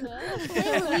 stop.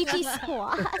 Luigi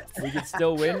squats. We can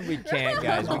still win. We can't,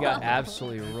 guys. We got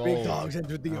absolutely rolled. Big dogs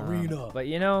entered the arena. But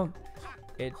you know,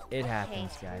 it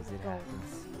happens, guys. It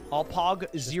happens. I'll pog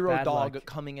 0 dog luck.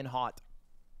 coming in hot.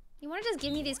 You want to just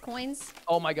give me these coins?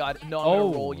 Oh my God! No, I'm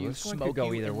gonna roll you, this one smoke could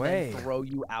go you, either and way. then throw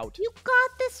you out. You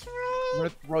got this, Ray. I'm gonna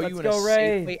throw you in go, a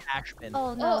Ray. Safeway Ashman.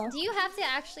 Oh no. Oh, do you have to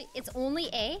actually? It's only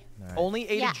A. Right. Only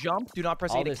A to jump. Do not press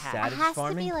All A to this catch. Satis It has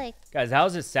farming, to be like... guys.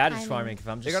 How's it Satis farming? If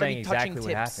I'm just gotta saying be touching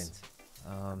exactly what tips.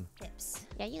 happened. Tips.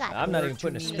 Yeah, you got I'm not even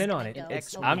putting a spin on it.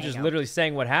 I'm just literally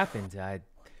saying what happened.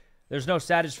 There's no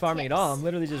Satis farming at all. I'm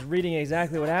literally just reading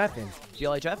exactly what happened.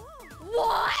 GLHF?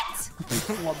 What?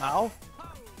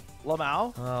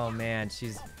 Lamau? Oh man,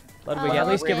 Ludwig, at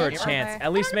least give her a chance.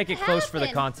 At least make it close for the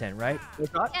content, right?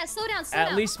 Yeah, slow down, slow At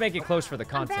down. least make it close for the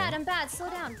content. I'm bad, slow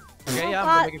down. Okay, yeah, I'm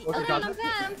gonna make it close Slow to down,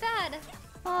 content. I'm bad.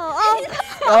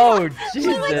 Oh,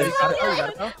 Jesus. How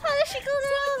did she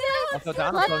go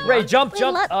down? Ray, jump.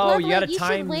 Oh, you gotta you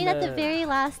time should wait at the very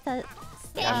last I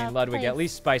mean, Ludwig, at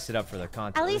least spice it up for the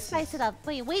content. At least spice it up.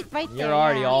 Wait right there. You're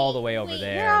already all the way over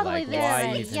there. You're all the way there.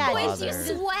 Why even bother? You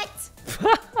sweat.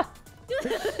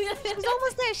 She's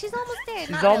almost there. She's almost there.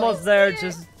 She's almost there.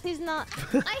 Just. She's not.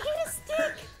 I hit a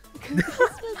stick.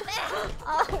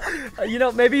 You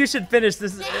know, maybe you should finish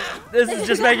this. This is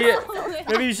just making it.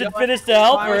 Maybe you should finish to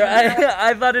help her.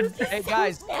 I thought it. Hey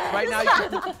guys, right now you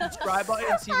can hit the subscribe button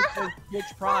and see what says Twitch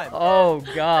Prime. Oh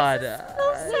God.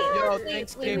 Yo,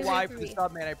 thanks KY for the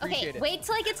sub, man. I appreciate it. Wait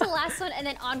till I get to the last one and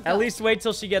then on. At least wait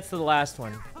till she gets to the last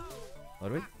one.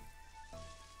 Ludwig?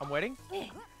 I'm waiting.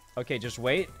 Okay, just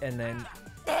wait and then.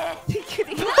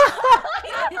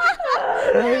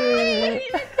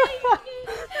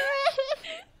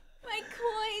 My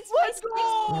coins. Let's go!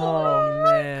 Oh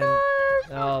man.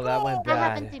 Oh, that went That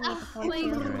happened bad. to me before My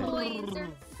too. coins are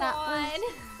gone.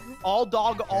 All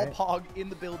dog, all pog in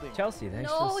the building. Chelsea, thanks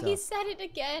No, for the he sub. said it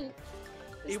again.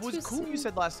 It was too cool. You soon.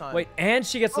 said last time. Wait, and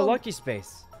she gets the lucky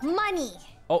space. Money.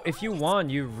 Oh, if you won,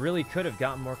 you really could have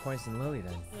gotten more coins than Lily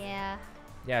then. Yeah.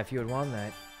 Yeah, if you had won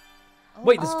that.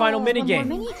 Wait, this final mini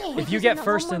game. If you get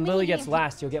first and Lily gets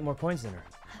last, you'll get more coins than her.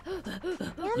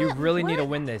 You really need to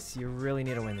win this. You really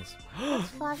need to win this.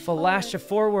 Flash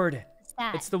forward.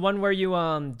 It's the one where you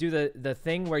do the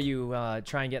thing where you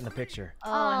try and get in the picture.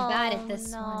 Oh, I'm bad at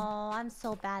this no, one. I'm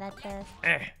so bad at this.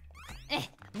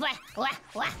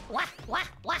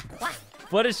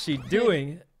 What is she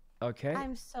doing? Okay.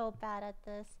 I'm so bad at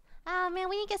this. Oh man,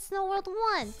 we need to get Snow World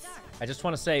once. I just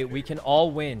want to say we can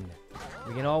all win.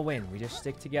 We can all win. We just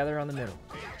stick together on the middle.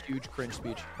 Huge cringe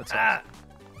speech. That's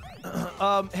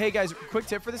hey guys, quick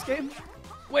tip for this game.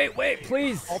 Wait,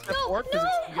 please. Alt F4, 'cause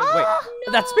it's- Wait,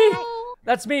 that's me.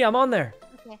 That's me. I'm on there.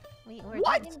 Okay.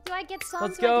 What? Do I get some?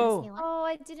 Let's go. Oh,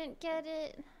 I didn't get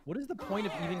it. What is the point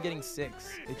of even getting 6?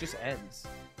 It just ends.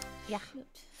 Yeah.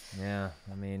 Yeah,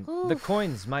 I mean, the Oof.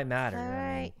 coins might matter. All I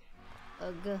mean. right.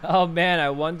 Oh man, I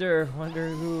wonder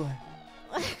who.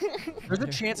 There's a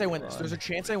chance I win this. There's a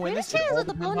chance I win There's this. a chance It all with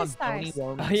the depends bonus on Tony stars.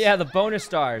 Oh Worms. yeah, the bonus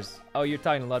stars. Oh, you're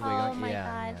talking to Ludwig. Oh aren't you? my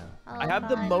Yeah, god. yeah. Oh, I have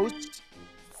the god. most.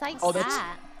 Psych Oh,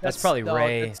 That's probably no,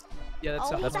 Ray. Yeah, that's, Oh,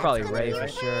 That's that's probably gonna Ray be for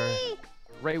sure.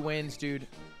 Ray wins, dude.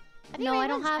 No, I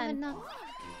don't have enough.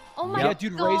 Oh my Yeah,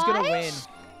 dude, Ray's gonna win.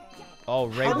 Oh,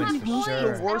 Ray How wins did for you lose to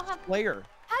sure. the worst player?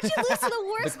 How'd you lose to the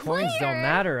The worst coins player? don't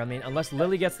matter. I mean, unless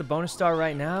Lily gets the bonus star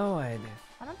right now. I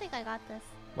don't think I got this.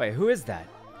 Wait, who is that?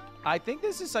 I think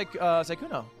this is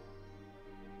Sykkuno.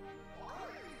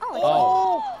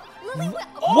 Oh.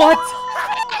 What?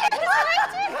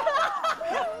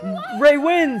 Ray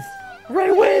wins!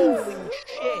 Ray wins!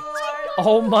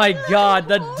 Oh my god,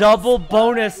 the double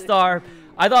bonus star.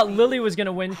 I thought Lily was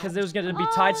gonna win because it was gonna be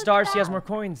tied stars. She has more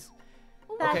coins.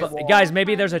 Okay, But well, guys,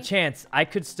 maybe there's a chance. I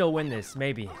could still win this,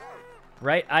 maybe.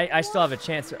 Right? I still have a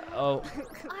chance. Oh.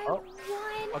 I won.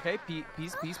 okay,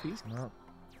 peace. No.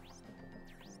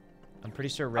 I'm pretty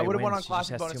sure I Ray would have wins. won on She just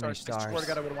classic has bonus too many stars. I swear to stars.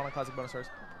 God, I would have won on classic bonus stars.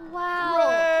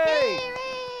 Wow. Ray!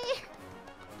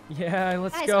 Yeah,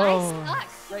 let's Guys, go. I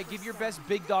suck. Ray, give your best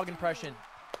big dog impression.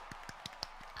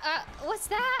 What's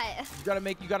that?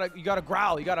 You gotta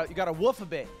growl. You gotta woof a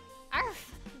bit.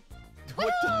 Arf.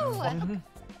 What the Woo! fuck?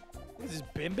 What is this,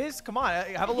 Bimbis? Come on,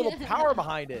 have a little power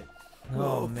behind it.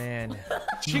 Oh man.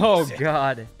 Jesus. Oh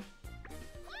god.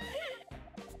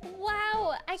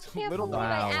 Wow, I can't Little believe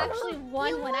Wow. I actually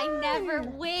won when I never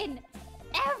win.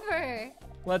 Ever.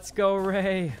 Let's go,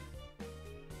 Ray.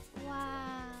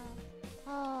 Wow.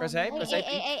 Oh, Press A, man. press A.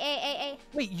 Hey.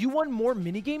 Wait, you won more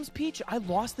minigames, Peach? I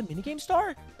lost the minigame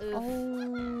star?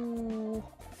 Oh.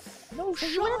 No So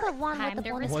you would shot. have won with the Time to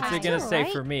bonus What's retire. it gonna too, say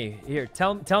right? for me? Here,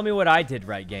 tell me what I did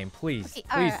right, game, please. Okay,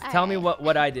 Please alright, tell me alright.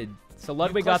 what I did. So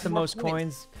Ludwig got the collected more most points.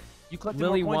 coins. You collected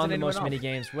Lily more coins won the than most anyone mini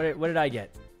else. games. What did I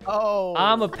get? Oh.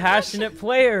 I'm a passionate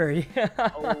player. Yeah.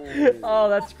 Oh. Oh,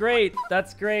 that's great.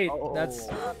 That's great. Oh.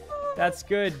 That's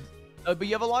good. But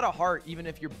you have a lot of heart, even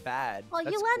if you're bad. Well,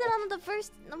 That's you landed cool. on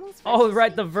the most Oh, first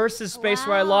right, the space. versus space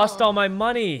where I lost Wow. all my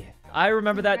money. I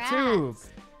remember that too. Congrats.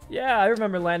 Yeah, I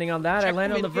remember landing on that. I Check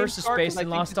landed on the minigame versus star, 'cause space I and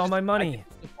think lost it's all my just- I money. think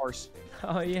it's a farce.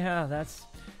 Oh yeah,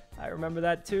 I remember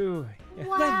that too. Yeah.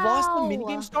 Wow. I lost the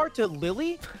minigame star to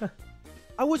Lily?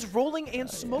 I was rolling and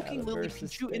smoking the Lily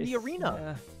versus Pichu in the space, arena.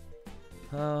 yeah.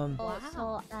 Oh, Wow.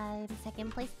 so I'm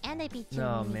second place and I beat you.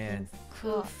 No, in man. minigames.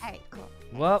 Cool. Oof. Alright, cool.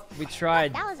 Well, we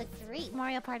tried. That was a great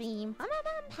Mario Party game. I'm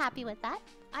happy with that.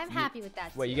 I'm happy with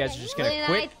that. What, you too. guys are just Lily gonna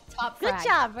and I quit? top Good frag.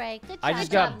 job, Ray. Good job. I just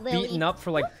Good job, got Lily. beaten up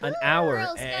for like an hour,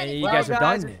 Girls, get and it you done. guys are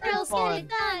Guys, done. Girls, Fun. get it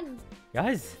done.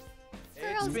 Guys, It's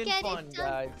Girls, been get it fun, done.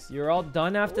 guys. you're all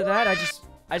done after that?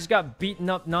 I just got beaten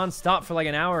up nonstop for like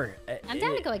an hour. I'm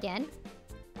down to go again.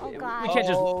 Oh, We God. can't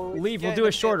just Oh, it's leave. We'll getting do a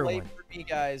bit shorter late one. For me,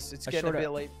 guys. It's A getting shorter- a bit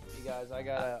late for me, guys. I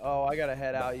gotta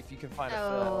head out. If you can find a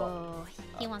Oh,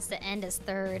 he wants to end as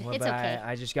third. Well, It's but okay.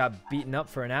 I just got beaten up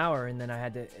for an hour, and then I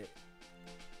had to.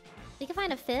 You can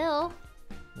find a Phil.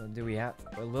 Do we have?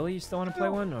 Lily, you still want to play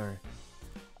one, or?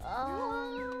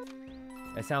 Um,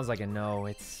 It sounds like a no.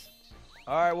 It's.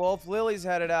 All right, well, if Lily's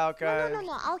headed out, guys.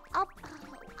 No. I'll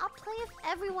play if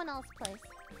everyone else plays.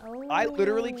 Oh. I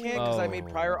literally can't because I made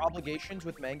prior obligations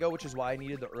with Mango, which is why I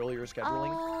needed the earlier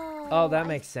scheduling. Oh, that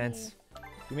makes sense.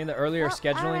 You mean the earlier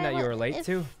scheduling that you were late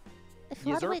to? If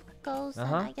Ludwig goes, then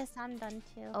I guess I'm done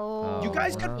too. Oh. You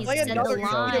guys could play another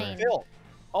game Phil.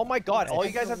 Oh my god, all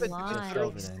you guys have to do is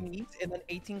literally sneeze, and then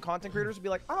 18 content creators would be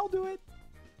like, I'll do it.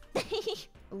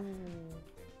 Ooh.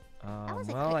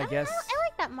 Well, I guess. I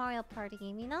like that Mario Party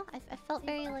game, you know? I felt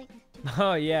very like.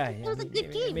 Oh, yeah. It was a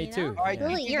good game, Me too. All right,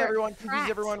 GG's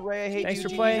everyone. Ray, I hate Thanks you.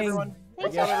 for playing. Everyone.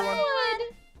 Thanks What's up, everyone?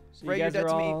 So Ray, you you're guys dead are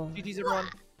to me. all... GG's everyone.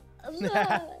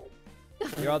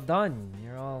 You're all done.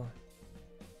 You're all...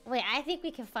 Wait, I think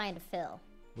we can find a Phil.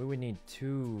 We would need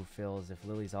 2 Phils if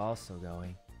Lily's also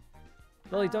going.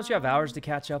 Lily, don't you have hours to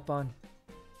catch up on?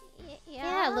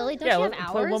 Yeah, Lily, don't you have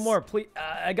hours? Play one more, please.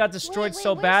 I got destroyed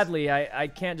so badly, I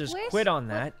can't just quit on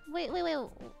that. Wait.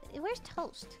 Where's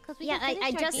Toast?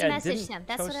 I just messaged him.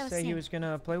 That's what I was saying. He was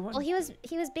gonna play one. Well, he was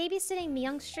babysitting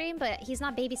Myung's stream, but he's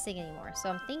not babysitting anymore. So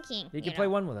I'm thinking you can play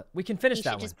one with it. We can finish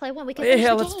that one. Just play one. We can finish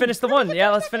the let's game. finish the one. Yeah,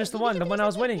 let's finish the one. The one I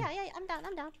was winning. Yeah, I'm down.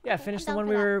 Yeah, finish the one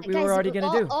we were Guys, already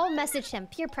gonna do. I'll message him.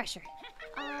 Peer pressure.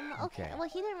 Okay. Well,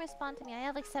 he didn't respond to me. I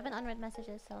have like 7 unread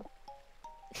messages, so.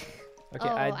 Okay,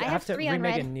 I have to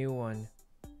remake a new one.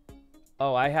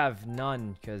 Oh, I have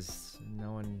none because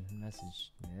no one messaged.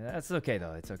 Yeah, that's okay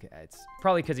though. It's okay. It's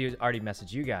probably because he already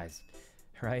messaged you guys,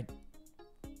 right?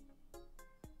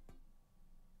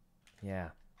 Yeah.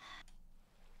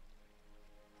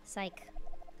 Psych.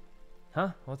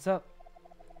 Huh? What's up?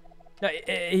 No,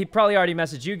 he probably already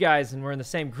messaged you guys, and we're in the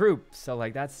same group. So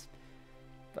like that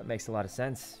makes a lot of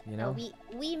sense, you know.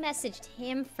 We messaged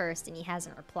him first, and he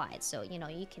hasn't replied. So you know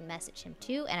you can message him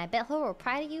too, and I bet he'll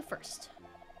reply to you first.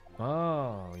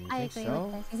 Oh, you think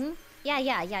so?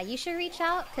 Yeah. You should reach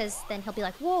out, because then he'll be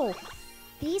like, whoa,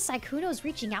 Sykkuno's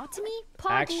reaching out to me?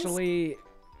 Poggies. Actually,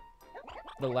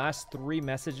 the last 3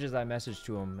 messages I messaged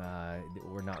to him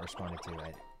were not responded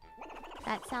to.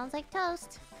 That sounds like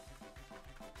Toast.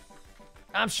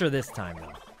 I'm sure this time,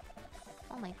 though.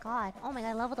 Oh my god,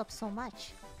 I leveled up so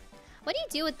much. What do you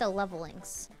do with the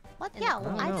levelings? What? Yeah,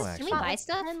 can we buy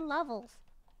stuff? 10 levels.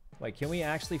 Wait, can we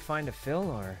actually find a fill,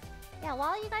 or...? Yeah,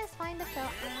 while you guys find the fill...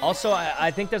 Also,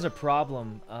 I think there's a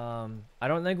problem. I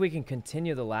don't think we can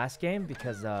continue the last game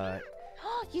because,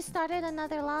 You started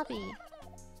another lobby.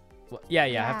 Well, yeah,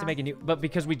 I have to make a new... But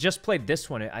because we just played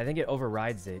this one, I think it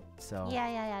overrides it, so...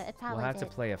 Yeah, it probably we'll have to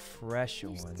play a fresh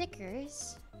one.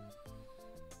 Stickers.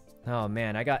 Oh,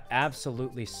 man, I got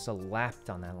absolutely slapped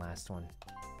on that last one.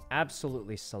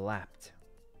 Absolutely slapped.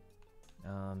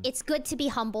 It's good to be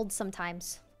humbled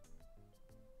sometimes.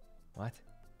 What?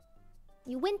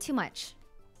 You win too much.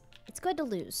 It's good to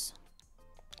lose.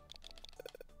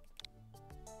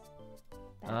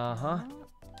 It's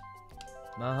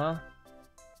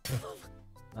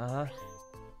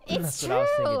true.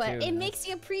 It makes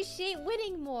you appreciate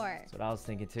winning more. That's what I was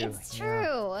thinking too. It's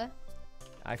true. Yeah.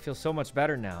 I feel so much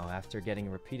better now after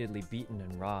getting repeatedly beaten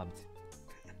and robbed.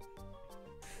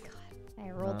 God,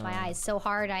 I rolled my eyes so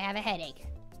hard I have a headache.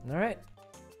 All right.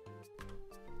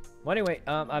 Well, anyway,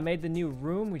 I made the new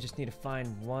room. We just need to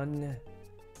find one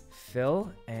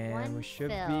fill, and we should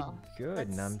be good.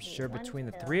 And I'm sure between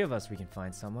the 3 of us, we can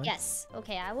find someone. Yes.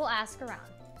 Okay, I will ask around.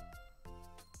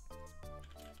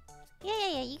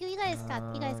 Yeah. You guys got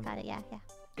it. Yeah.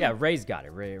 Yeah, Ray's got it.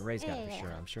 Ray's got it for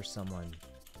sure. I'm sure someone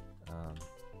can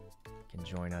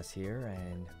join us here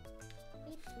and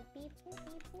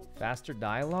faster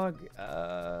dialogue.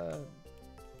 I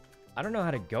don't know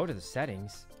how to go to the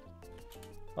settings.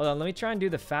 Hold on, let me try and do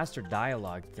the faster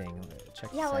dialogue thing.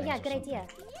 Check the settings good idea.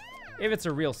 If it's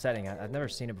a real setting, I've never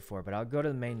seen it before, but I'll go to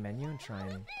the main menu and try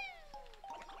and...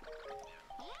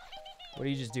 What do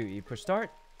you just do? You push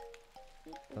start?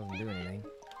 Doesn't do anything.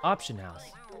 Option house.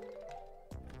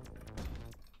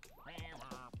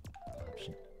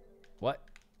 Option... What?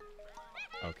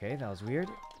 Okay, that was weird.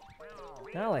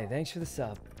 Nale, thanks for the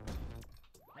sub.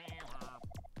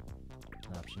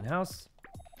 Option house.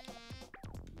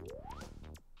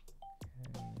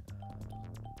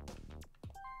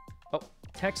 Oh,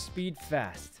 text speed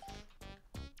fast.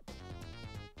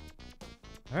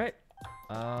 All right.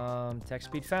 Text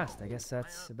speed fast. I guess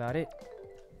that's about it.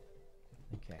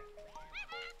 Okay.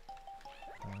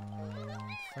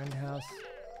 Friend house.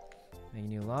 Make a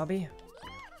new lobby.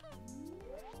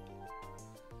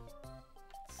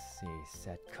 Let's see.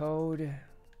 Set code.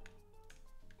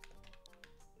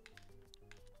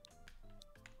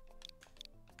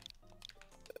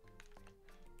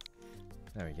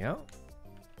 There we go.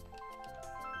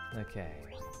 Okay.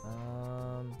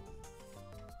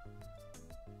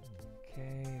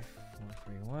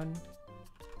 run.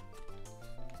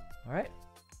 All right.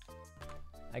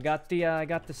 I got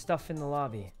the stuff in the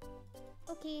lobby.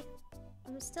 Okay.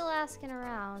 I'm still asking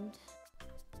around.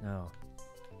 No.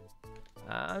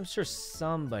 I'm sure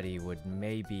somebody would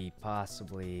maybe,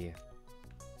 possibly,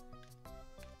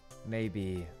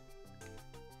 maybe,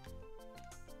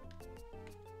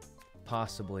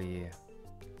 possibly.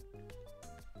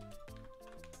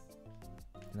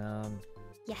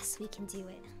 Yes, we can do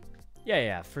it.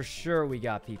 Yeah, for sure we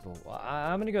got people. Well,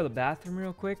 I'm gonna go to the bathroom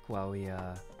real quick while we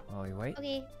wait.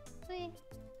 Okay. Okay.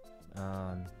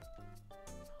 All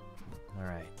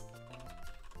right.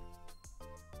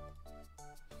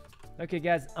 Okay,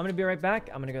 guys, I'm gonna be right back.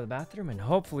 I'm gonna go to the bathroom and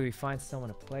hopefully we find someone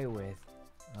to play with.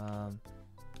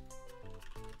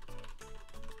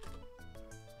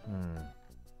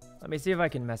 Let me see if I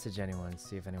can message anyone,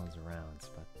 see if anyone's around.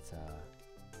 But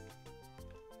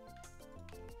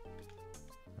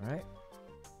all right.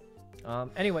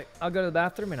 Anyway, I'll go to the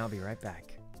bathroom and I'll be right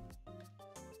back.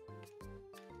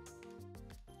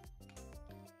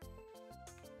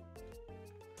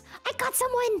 I got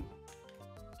someone!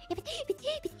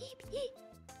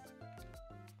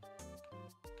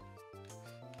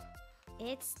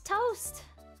 It's Toast.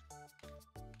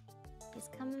 He's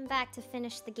coming back to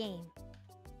finish the game.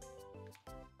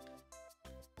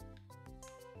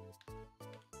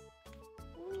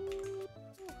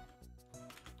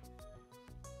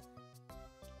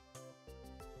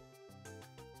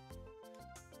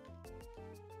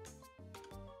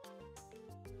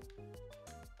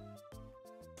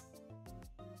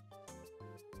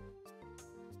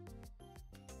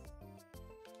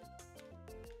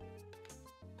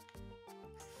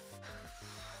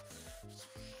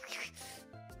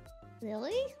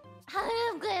 Lily?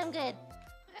 I'm good, I'm good.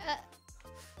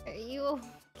 Are you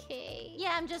okay?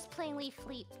 Yeah, I'm just playing leap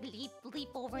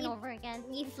over and over again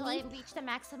until I reach the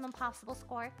maximum possible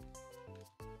score.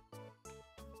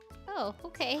 Oh,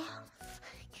 okay.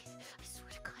 I swear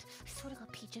to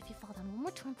God, Peach, if you fall down one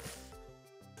more time.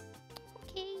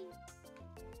 Okay.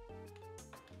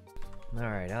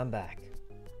 Alright, I'm back.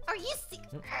 Are you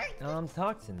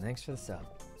Toxin, thanks for the sub.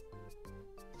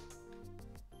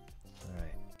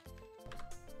 Alright.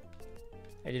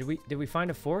 Hey, did we find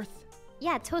a fourth?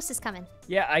 Yeah, Toast is coming.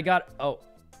 Yeah, I got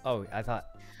I thought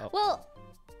Well,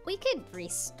 we could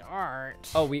restart.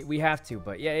 Oh, we have to,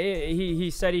 but yeah, he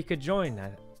said he could join.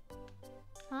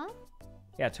 Huh?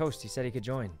 Yeah, Toast, he said he could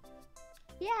join.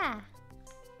 Yeah.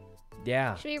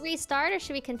 Yeah. Should we restart or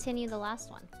should we continue the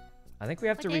last one? I think we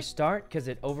have to restart because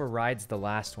it overrides the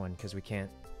last one because we can't.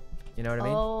 You know what I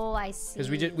mean? Oh, I see.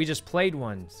 Because we just played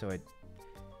one, so it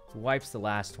wipes the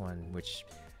last one, which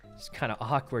is kind of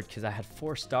awkward because I had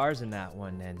 4 stars in that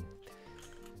one, and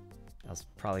I was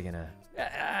probably gonna.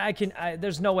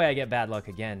 There's no way I get bad luck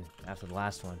again after the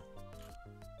last one,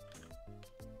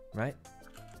 right?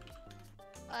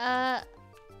 Yeah,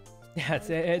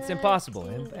 it's impossible.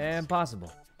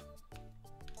 Impossible.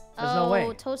 There's no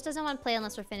way. Toast doesn't want to play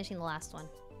unless we're finishing the last one.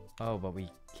 Oh, but we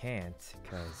can't,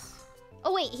 because...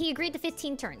 Oh, wait. He agreed to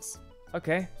 15 turns.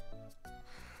 Okay.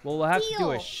 Well, we'll have to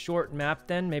do a short map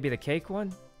then. Maybe the cake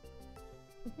one?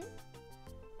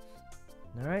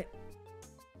 All right.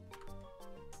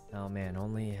 Oh, man.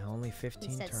 Only 15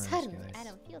 he said, turns, suddenly, guys. I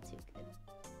don't feel too good.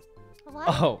 What?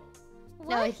 Oh.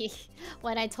 What? No,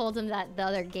 when I told him that the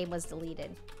other game was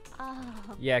deleted. Oh.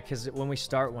 Yeah, because when we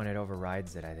start one, it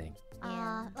overrides it, I think.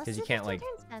 Yeah. Because you can't, like,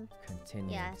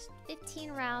 continue. Yeah,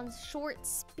 15 rounds, short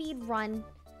speed run.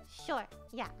 Sure.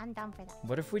 Yeah, I'm down for that.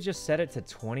 What if we just set it to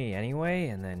 20 anyway,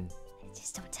 and then...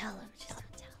 Just don't tell him. Just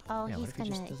don't tell him. Oh, Yeah,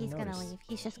 he's gonna leave.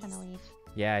 He's just gonna leave.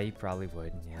 Yeah, he probably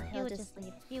would, yeah. He would just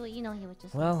leave. You know he would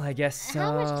just Well, I guess,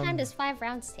 How much time does 5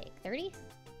 rounds take? 30?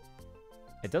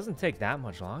 It doesn't take that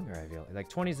much longer, I feel. Like,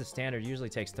 20 is the standard. Usually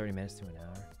takes 30 minutes to an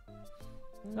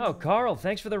hour. Oh, Carl.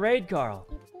 Thanks for the raid, Carl.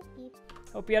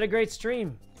 Hope you had a great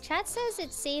stream. Chat says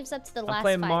it saves up to the last 5 I'm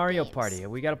playing Mario games. Party.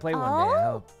 We gotta play one day, I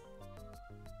hope.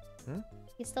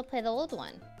 You still play the old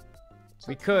one.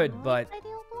 We could, but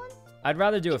I'd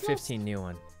rather do a 15 new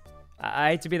one.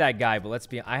 I hate to be that guy, but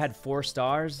I had 4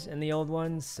 stars in the old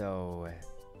one, so...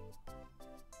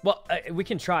 Well, we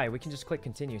can try. We can just click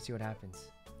continue, see what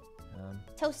happens.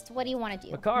 Toast, what do you want to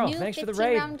do? But Carl, thanks for the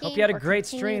raid. Hope you had a great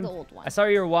stream. I saw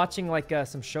you were watching like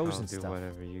some shows and stuff. I'll do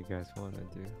whatever you guys want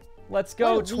to do. Let's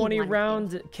go, 20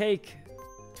 round cake.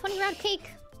 20 round cake.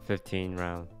 15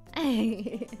 round.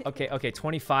 Okay,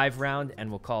 25 round, and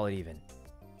we'll call it even.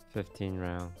 15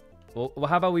 round. Well,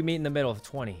 how about we meet in the middle of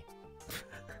 20?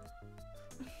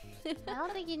 I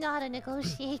don't think you know how to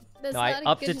negotiate. No, I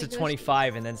upped it to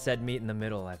 25 and then said meet in the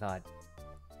middle, I thought.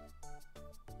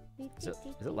 Is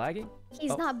it lagging?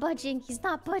 He's not budging. He's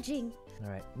not budging. All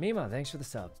right, Mima, thanks for the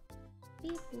sub.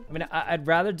 I mean, I'd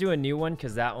rather do a new one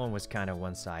because that one was kind of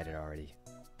one-sided already.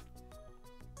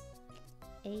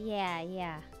 Yeah.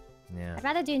 Yeah. I'd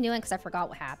rather do a new one because I forgot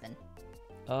what happened.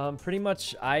 Pretty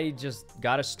much, I just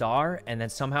got a star, and then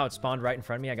somehow it spawned right in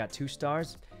front of me. I got 2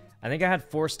 stars. I think I had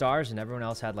 4 stars, and everyone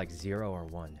else had like 0 or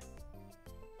 1.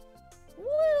 Woo!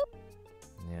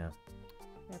 Yeah.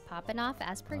 They're popping off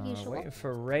as per usual. Waiting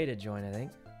for Ray to join, I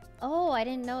think. Oh, I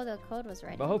didn't know the code was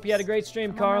ready. But I hope you had a great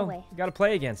stream, Carl. We gotta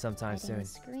play again sometime soon.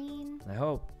 Screen. I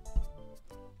hope.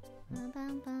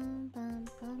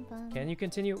 Can you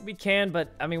continue? We can, but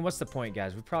I mean, what's the point,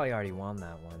 guys? We probably already won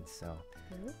that one, so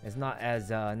it's not as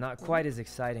not quite as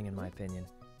exciting in my opinion.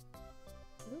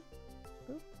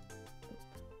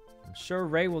 I'm sure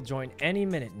Ray will join any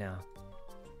minute now.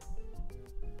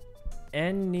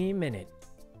 Any minute.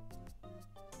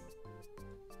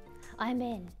 I'm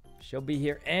in. She'll be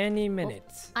here any minute.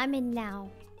 Oh, I'm in now.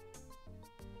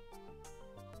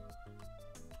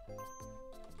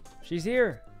 She's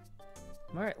here.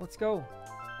 All right, let's go.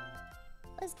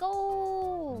 Let's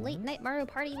go. Late night Mario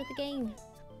Party with the gang.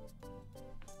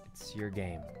 It's your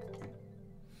game.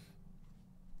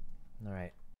 All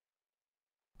right.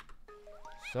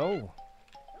 So,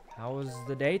 how was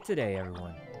the day today,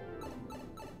 everyone?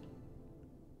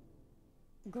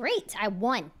 Great, I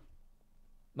won.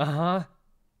 Uh-huh.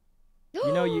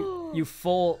 You know, you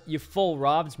full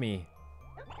robbed me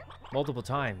multiple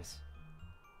times.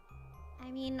 I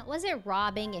mean, was it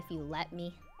robbing if you let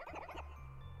me?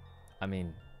 I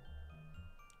mean,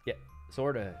 yeah,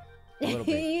 sorta. A little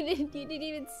bit. you didn't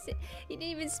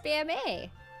even spam A.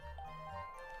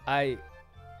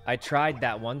 I tried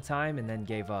that one time and then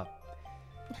gave up.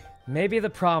 Maybe the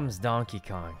problem's Donkey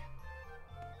Kong.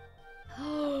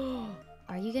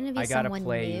 Are you gonna be someone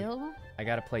new? I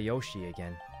gotta play Yoshi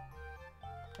again.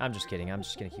 I'm just kidding. I'm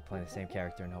just gonna keep playing the same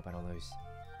character and hope I don't lose.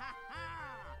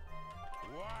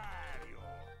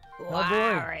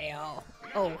 Wario.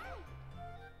 Oh.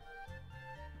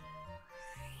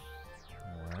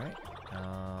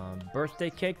 Alright. Birthday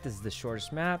cake. This is the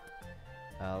shortest map.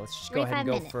 Let's just go ahead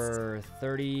and go for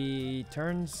 30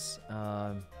 turns.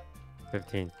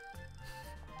 15.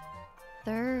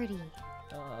 30.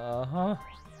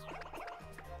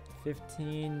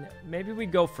 15. Maybe we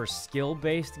go for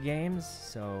skill-based games.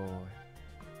 So.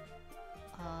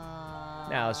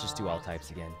 Now let's just do all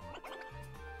types again.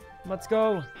 Let's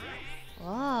go. Whoa.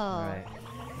 All right.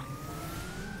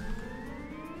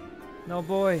 No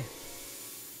boy.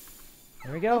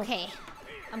 There we go. Okay.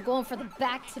 I'm going for the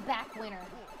back-to-back winner.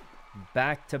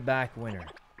 Back-to-back winner.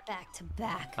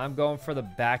 Back-to-back. I'm going for the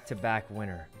back-to-back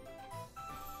winner.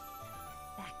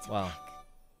 Back-to-back. Well,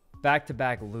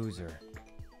 back-to-back loser.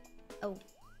 Oh.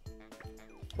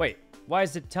 Wait, why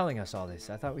is it telling us all this?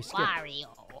 I thought we skipped. Wario.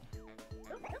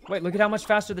 Wait, look at how much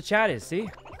faster the chat is. See?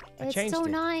 I changed it. It's so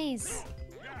nice.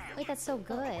 Wait, that's so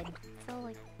good. So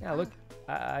like. Yeah, look.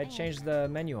 I changed the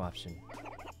menu option.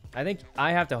 I think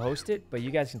I have to host it, but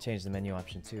you guys can change the menu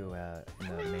option too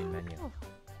in the main menu.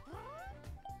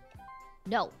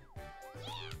 No.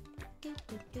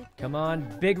 Come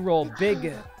on, big roll, big.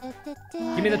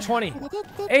 Give me the 20.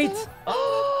 8.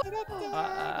 Oh,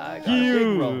 I got a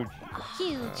big roll.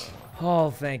 Huge. Oh,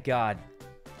 thank God.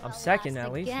 I'm second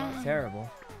at least. Not terrible.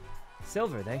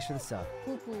 Silver, thanks for the sub.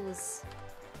 Poo-poos.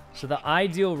 So the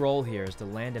ideal roll here is to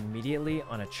land immediately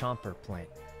on a chomper plant.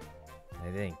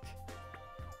 I think.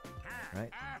 Right?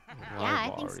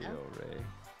 Yeah, I think so. Ray.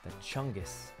 The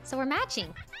Chungus. So we're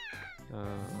matching.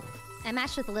 I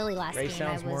matched with Lily last Ray game.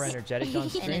 sounds more energetic on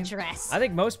stream. In a dress. I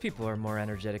think most people are more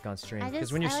energetic on stream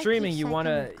because when you're streaming, you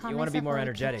wanna be more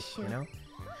energetic. You know.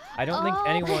 I don't think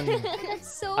anyone.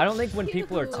 I don't think when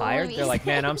people are tired, they're like,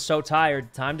 "Man, I'm so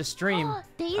tired. Time to stream." I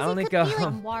don't think.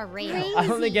 I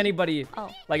don't think anybody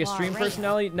like a stream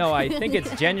personality. No, I think it's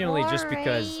genuinely just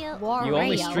because you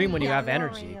only stream when you have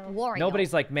energy.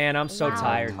 Nobody's like, "Man, I'm so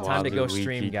tired. Time to go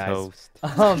stream, guys."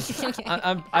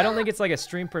 I don't think it's like a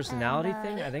stream personality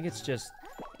thing. I think it's just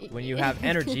when you have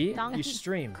energy, you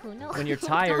stream. When you're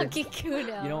tired, you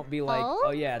don't be like,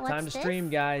 "Oh yeah, time to stream,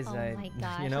 guys." Oh my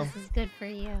gosh, you know, this is good for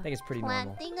you. I think it's pretty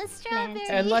normal. Planting a strawberry.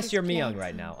 Unless you're Myung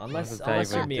right now. Unless you're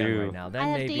Myung right now,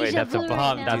 then maybe. Wait, that's a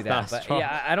bomb. That's not but strong.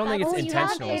 yeah, I don't think it's Oh, you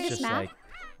intentional. have It's this just map? like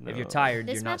if you're tired,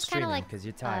 This you're not map's kinda streaming like, because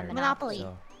you're tired. Monopoly.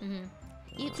 So.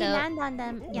 You So- can land on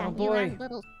them. Yeah, Oh, you boy. land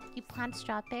little. You plant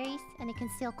strawberries, and it can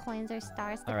steal coins or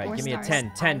stars. All right, or give me a stars.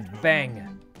 10. 10,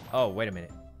 bang. Oh, wait a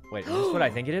minute. Wait, is this what I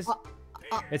think it is?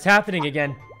 It's happening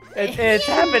again. It's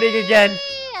happening again.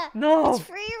 No. It's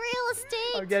free real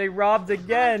estate. I'm getting robbed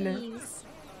again. Get him,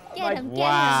 get him.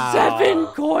 Wow. 7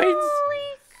 coins.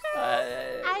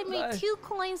 me 2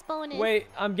 coins bonus. Wait,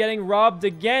 I'm getting robbed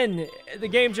again. The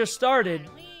game just started.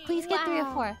 Please get 3 or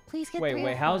 4. Please get 3 or 4.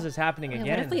 Wait, how is this happening again?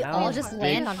 What if we all just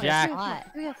land on her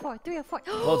shot? 3 or 4, 3 or 4.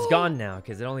 Well, it's gone now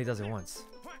because it only does it once.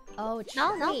 Oh,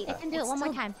 no, it can do it one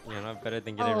more time. You're not better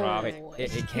than getting robbed.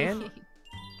 Wait, it can?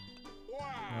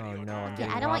 Oh no, I'm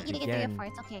getting I don't want you to robbed get 3 again. or 4.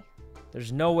 It's okay.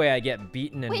 There's no way I get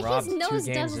beaten and Wait, robbed his 2 nose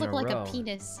games does in look a like row. a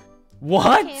penis.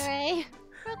 What? Okay, Ray.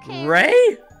 Okay.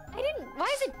 Ray? I didn't.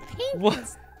 Why is it pink?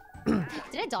 What?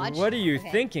 Did I dodge? What are you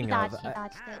Okay. thinking He dodged, of? he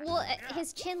dodged it. Well,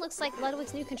 his chin looks like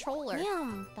Ludwig's new controller.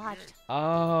 Damn, dodged.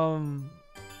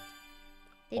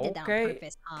 They did that Okay. on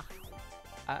purpose, huh?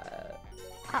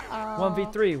 Uh-oh.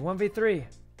 1v3, 1v3.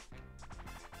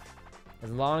 As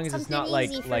long as it's not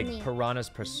Something easy for like me. Piranha's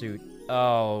Pursuit.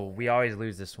 Oh, we always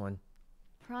lose this one.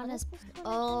 Piranha's.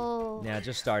 Oh. Yeah,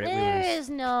 just start it. We There lose. is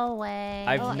no way.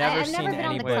 I've never seen been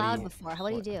on the cloud anybody. before. What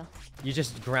do you do? You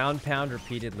just ground pound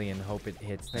repeatedly and hope it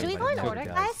hits. Should we but go it in never order,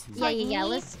 does. guys? Yeah, yeah, Me,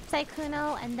 let's-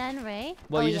 Sykkuno, and then Ray.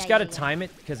 Well, Oh, you yeah, just gotta yeah, yeah. time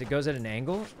it because it goes at an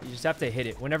angle. You just have to hit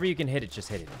it. Whenever you can hit it, just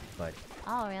hit it. But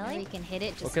Oh, Whenever really? you can hit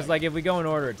it, just. because hit like if we go in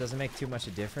order, it doesn't make too much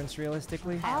a difference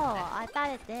realistically. Oh, I thought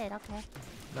it did. Okay.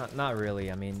 Not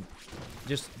really. I mean,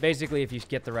 just basically if you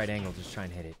get the right angle, just try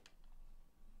and hit it.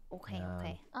 Okay, No.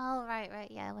 okay. Oh, right.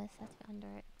 Yeah, I was under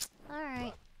it. All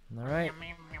right. All right.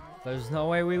 There's no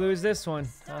way we lose this one.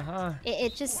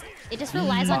 It just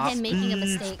relies on him making a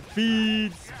mistake.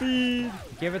 Speed.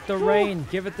 Give it the rain.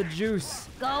 Give it the juice.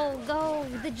 Go,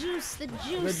 the juice. The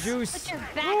juice. Put your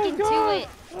back into it.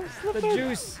 The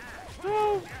juice.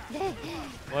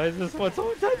 Why is this one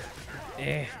so intense?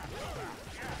 Eh.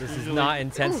 This is not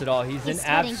intense at all. He's in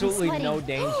sweating, absolutely sweating. no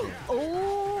danger.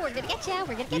 Oh, we're gonna get ya.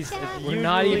 We're gonna get ya. We're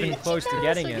not Usually- even close to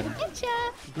getting We're him. gonna get ya.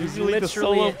 He's Usually the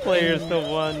literally solo player is the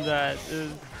one that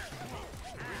is...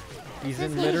 He's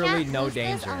Since in we literally can't no lose this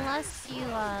danger. Unless you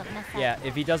mess up. Yeah,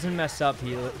 if he doesn't mess up,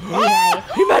 he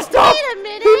Yeah. he messed up. Wait a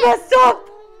minute. He messed up.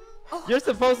 You're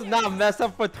supposed to not mess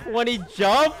up for 20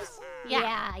 jumps?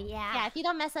 Yeah. If you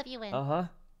don't mess up, you win.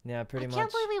 Yeah, pretty I much.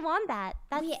 can't believe we won that.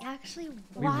 That's We actually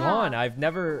We Wow. won. I've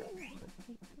never.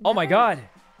 Oh my god.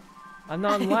 I'm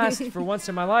not in last for once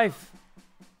in my life.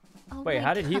 Oh Wait, my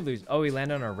how did he God. lose? Oh, he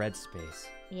landed on a red space.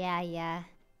 Yeah. Here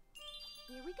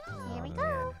we go. Here we Oh, go.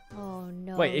 man. Oh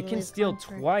no. Wait, it can Lily's steal gone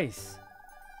for- twice.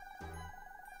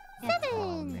 7.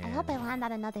 I man. hope I land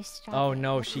on another strike. Oh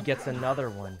no, she gets another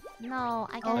one. No,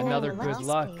 I got Another let good us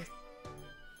luck. see.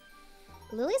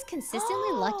 Lily's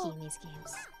consistently lucky in these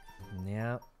games.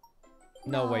 Yeah.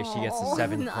 No way she gets the No,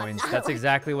 7 not coins. that That's one.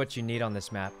 exactly what you need on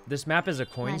this map. This map is a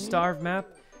coin Money? starved map,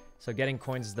 so getting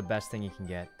coins is the best thing you can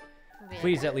get.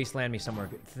 Please at least land me somewhere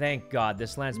good. Thank God,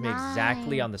 this lands me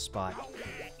exactly Nice. on the spot.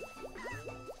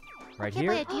 Right Okay,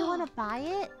 here? but do you want to buy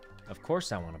it? Of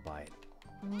course I want to buy it.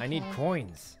 I need Okay.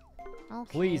 coins.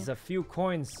 Okay. Please, a few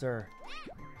coins, sir.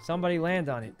 Somebody land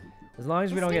on it. As long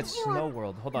as we don't get This makes me Snow want-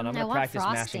 World. Hold on, I'm I gonna want practice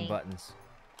mashing frosting. buttons.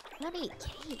 I want to eat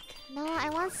cake. No, I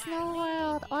want Snow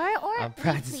World. Or I'm Leaf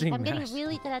practicing Leap. I'm getting mash.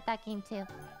 really good at that game too.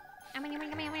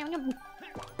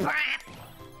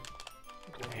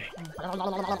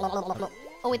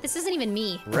 Oh wait, this isn't even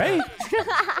me. Ray?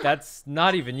 That's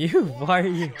not even you. Why are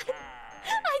you?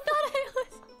 I thought I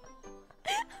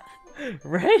was.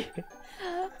 Ray?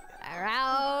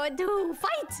 Round 2,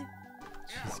 fight!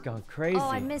 She's gone crazy. Oh,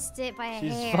 I missed it by a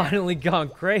She's hair. finally gone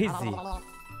crazy.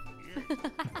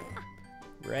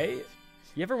 Ray?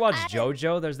 You ever watch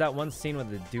JoJo? There's that one scene with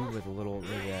the dude with the little,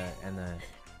 and the,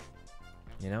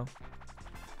 you know?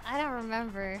 I don't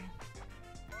remember.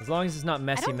 As long as it's not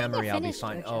messy think I memory, I'll be finished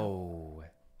fine. JoJo. Oh.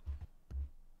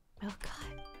 Oh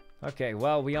god. Okay,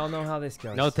 well, we all know how this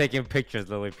goes. No taking pictures,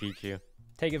 Lilypichu.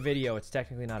 Take a video. It's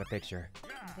technically not a picture.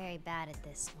 I'm very bad at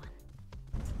this one.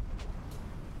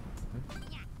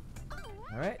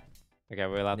 All right. Okay,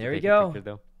 we're allowed There to you take go. a picture,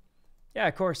 though. Yeah,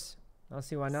 of course. I'll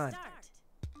see why not.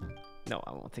 No,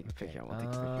 I won't take a picture. I won't take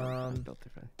a picture. I'm built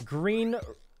different. Green,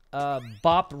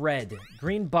 bop red.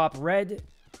 Green bop red.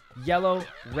 Yellow,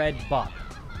 red bop.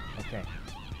 Okay.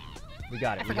 We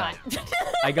got it. I we got forgot. it.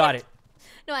 I got it.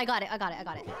 No, I got it.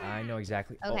 I know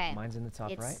exactly. Okay. Oh, mine's in the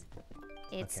top right.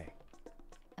 It's Okay.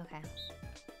 okay.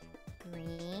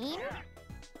 Green.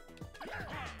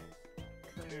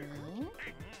 Green.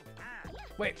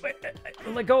 Wait.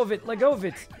 Let go of it. Let go of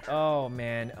it. Oh,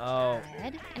 man. Oh.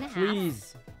 Red and a half.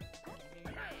 Please.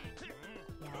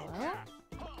 Yellow.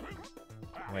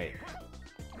 Wait.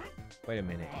 Wait a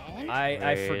minute. Red. I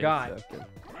Wait a forgot. second.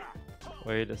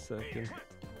 Wait a second.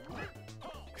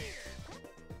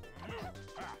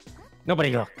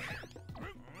 Nobody look.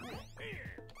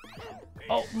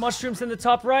 Oh, mushrooms in the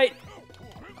top right.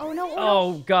 Oh no.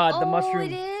 Oh, God. The oh,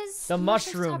 mushroom. it is. The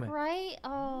Mushroom's mushroom. Top right.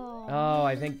 Oh. Oh,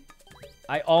 I think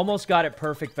I almost got it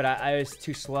perfect, but I was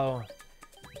too slow.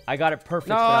 I got it perfect,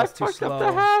 but I was too slow. Up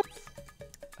the hat.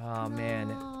 Oh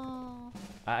man,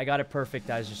 I got it perfect.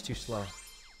 I was just too slow.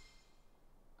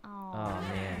 Oh,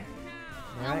 man.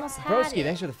 I All almost right. had Broski, it.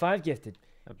 thanks for the 5 gifted.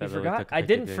 I You forgot? I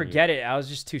didn't forget it. I was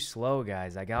just too slow,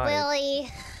 guys. I got it. Lily.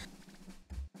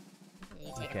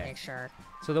 You take Okay. a picture.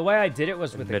 So the way I did it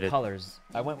was with the Admit it. colors.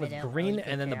 I went with Admit it. green Always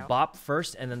and then the take care. bop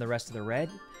first and then the rest of the red.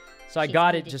 So I She's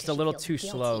got it muted just a 'cause she little feels too guilty.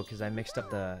 slow because I mixed up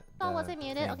the Oh, was I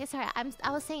muted? thing. Okay, sorry.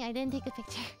 I was saying I didn't take a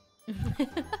picture.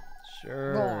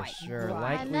 Sure, Right, sure. right.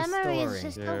 My Likely memory story. is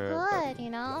just Yeah, so good, you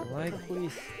know? Likely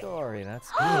story.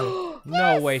 That's good.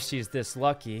 No way she's this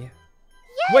lucky.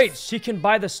 Wait, she can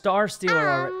buy the Star Stealer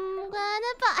already. I'm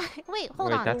gonna buy. Wait,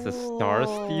 hold Wait, on. that's a Star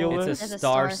Stealer? It's a There's a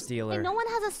Star Star- Stealer. Wait, no one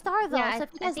has a star though, Yeah, so if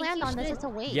you I guys think land you on this, should. it's a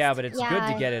waste. Yeah, but it's good to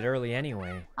Yeah. get it early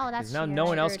anyway. Oh, that's 'Cause now true. no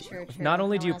one True, else. true, true. Not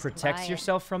only No do you one else can protect buy it.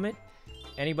 yourself from it,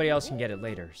 anybody else can get it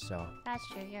later. So That's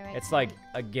true. You're right. it's like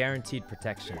a guaranteed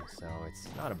protection. So it's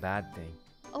not a bad thing.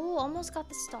 Oh, almost got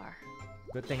the star.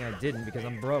 Good thing I didn't because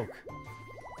I'm broke.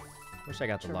 Wish I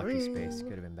got the lucky space. True.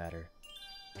 Could have been better.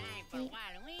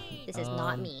 This is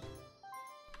not Um, me.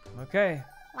 Okay.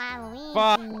 Waluigi.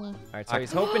 All right, so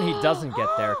he's hoping he doesn't get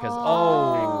there because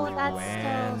oh, that's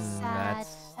and so sad.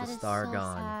 that's That the is star so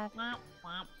gone. sad.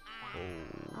 Oh,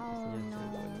 Oh, you no.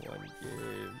 only won one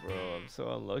game, bro. I'm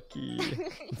so unlucky.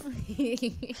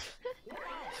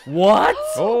 What?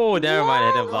 Oh, never mind.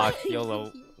 Hidden block.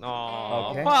 YOLO. Oh,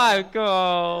 Okay. 5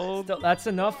 gold. Still, that's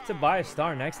enough to buy a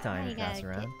star next You time you pass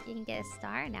around. you can get a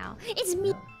star now. It's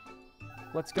me.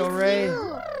 Let's go, Ray.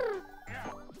 You.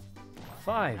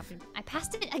 5. I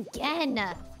passed it again.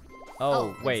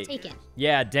 Oh, it's wait. taken.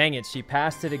 Yeah, dang it. She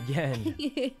passed it again.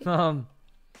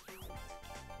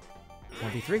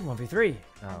 1v3, 1v3.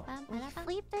 Oh.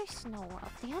 Sleep their snow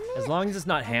up. Damn it. As long as it's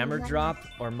not hammer drop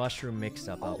or mushroom mix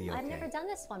up, I'll be I've never okay. done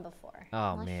this one before.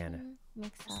 Oh, man.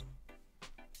 Mix up.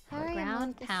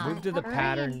 Ground pound. Move to the Hurry.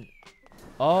 pattern.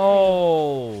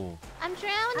 Oh. I'm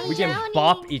drowning. We can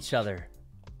bop each other.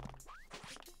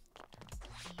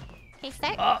 Okay,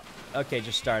 start. Oh. Okay,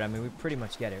 just start. I mean, we pretty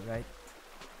much get it, right?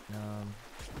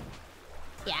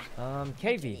 Yeah.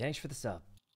 KV, thanks for the sub.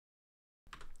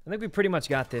 I think we pretty much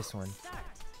got this one.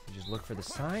 You just look for the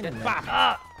sign and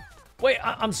then... Wait,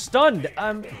 I'm stunned.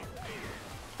 I'm...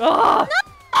 Ah! Oh,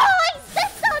 I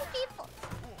stepped on people.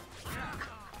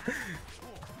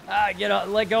 Get up.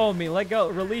 Let go of me. Let go.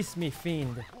 Release me,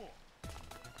 fiend.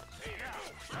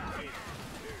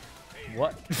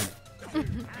 What?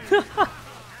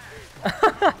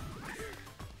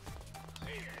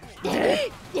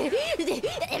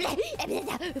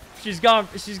 She's gone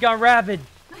rabid.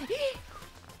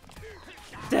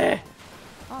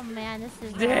 Oh man, this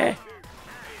is.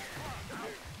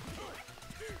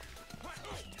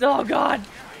 Oh god.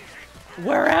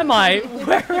 Where am I?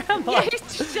 Where am I?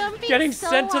 You're jumping Getting so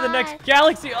sent to the high. next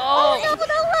galaxy. Oh, no, the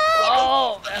leg!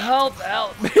 Oh,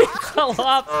 help me. Fell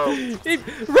off.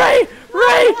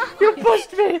 Ray, you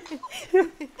pushed me.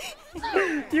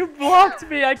 You blocked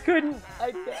me. I couldn't.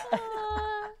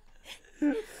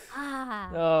 Ah.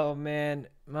 Oh man.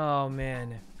 Oh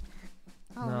man.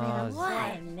 Oh No, man, it's-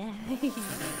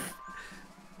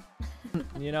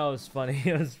 what? You know, it was funny.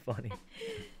 It was funny.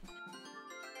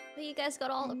 But you guys got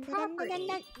all the property.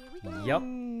 Yup.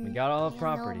 We got all the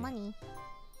property. Money.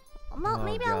 Well, Oh,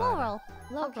 maybe God. a low roll.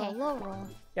 Low Okay. roll, low roll.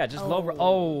 Yeah, just lower.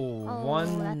 Oh, Oh,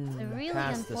 one that's really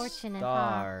past the unfortunate,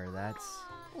 star. That's.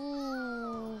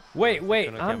 Ooh. Wait.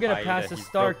 Sykkuno I'm can gonna buy you pass that the he's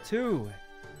star broke. too.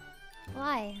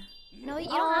 Why? No, you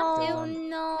Oh don't have to.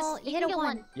 no! Just You hit can a get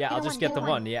one. Yeah, Get I'll a just one, get get the a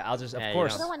one. Yeah, I'll just. Yeah, Of you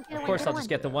course. know. Get a one, get a Of one, course, get a I'll just one.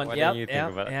 get the one. Why Yep. didn't you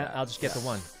think about it? Yeah, I'll just get the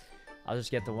one. I'll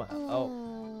just get the one. Oh.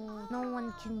 Ooh, no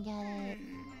one can get it.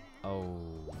 Oh.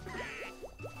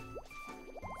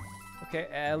 Okay,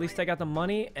 at least I got the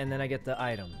money, and then I get the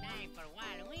item.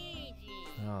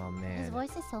 Oh, His man.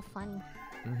 voice is so funny.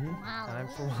 Wow. Time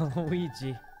for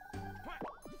Waluigi.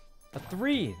 A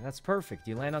 3. That's perfect.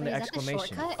 You land on Wait, the is that the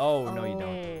exclamation. shortcut? Oh, no, you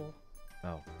don't.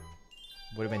 Oh.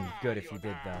 Would have been good if you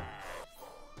did,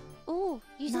 though. Ooh,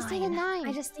 you just need a 9.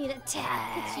 I just need a 10.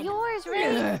 It's yours,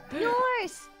 Ray.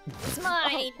 Yours. It's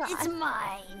mine. Oh, It's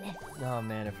mine. Oh,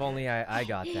 man, if only I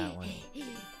got that one.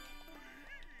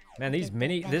 Man,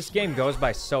 this game goes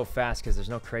by so fast because there's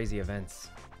no crazy events.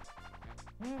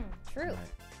 True. Alright.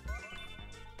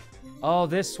 Oh,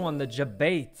 this one, the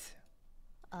debate.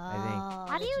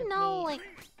 How do you know, like...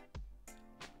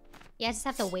 Yeah, I just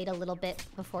have to wait a little bit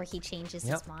before he changes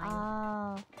his mind.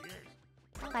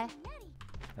 Oh. Okay.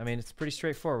 I mean, it's pretty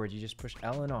straightforward. You just push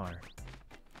L and R.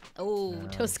 Oh,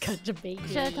 Toast got debated.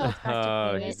 Should've told Oh,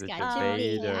 Dr. he's a This guy Oh,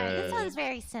 debater. alright, this one's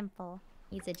very simple.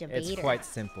 He's a debater. It's quite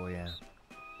simple, yeah.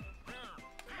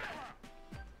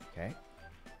 Okay.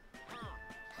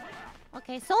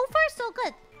 Okay, so far so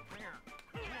good.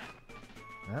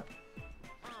 Yeah.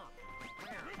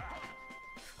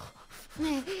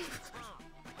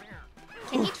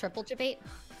 Can he triple debate?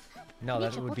 No,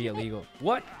 that would be illegal.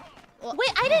 What?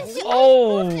 Wait, I didn't see.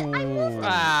 Oh!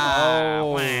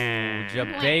 Oh,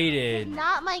 Debated.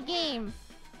 Not my game.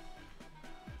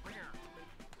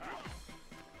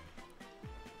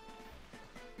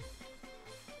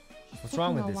 What's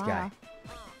wrong with taking this a guy?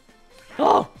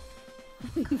 while.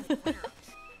 Oh!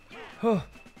 Oh!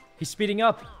 He's speeding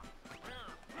up.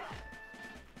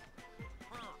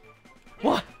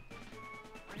 What?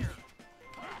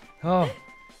 Oh.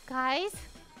 Guys,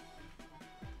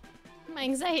 My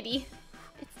anxiety.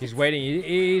 He's waiting.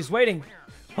 He's waiting.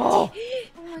 Oh!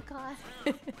 oh my god.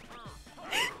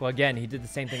 Well, again, he did the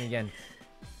same thing again.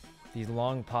 These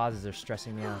long pauses are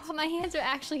stressing me out. Oh, my hands are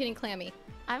actually getting clammy.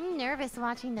 I'm nervous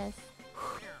watching this.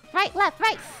 Right, left,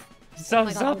 right. Stop, Oh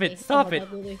my God, stop Lily. it, stop Oh my it.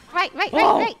 God, Lily. Right, right,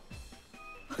 Oh! right,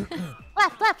 right.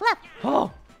 Left, left, left.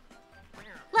 Oh!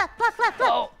 Left, left, left, left.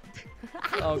 Oh!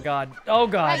 Oh God. Oh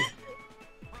God.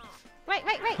 Right,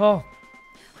 right, right. Oh.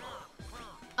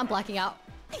 I'm blacking out.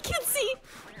 I can't see.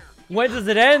 When does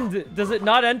it end? Does it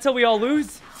not end till we all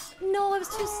lose? No, I was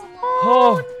too slow.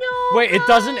 Oh, no. Wait, it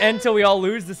doesn't end till we all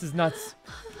lose? This is nuts.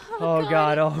 Oh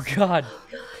God. Oh God.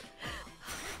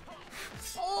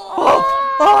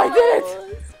 Oh, I did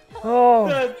it.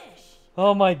 Oh.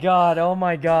 Oh my God. Oh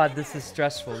my God. This is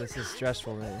stressful. This is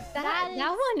stressful. That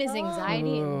one is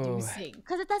anxiety inducing.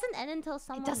 Because it doesn't end until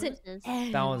someone doesn't loses.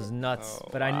 That one's nuts. Oh,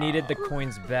 but I needed the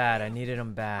coins bad. I needed them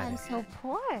I'm bad. so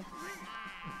poor.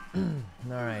 All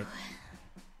right.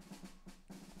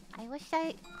 I wish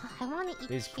I want to eat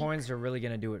These cake. coins are really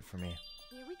gonna do it for me.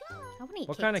 Here we go. I want to eat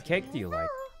What kind of cake do you like?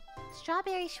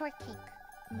 Strawberry shortcake.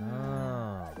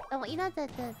 Oh. Oh, you know the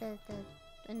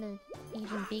in the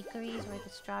Asian bakeries where the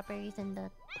strawberries and the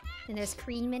And there's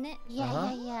cream in it.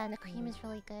 yeah, and the cream is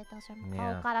really good. Those are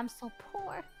Yeah. oh god, I'm so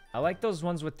poor. I like those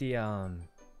ones with the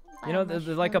you know, they're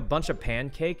like a bunch of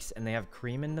pancakes and they have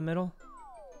cream in the middle.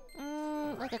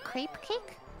 Like a crepe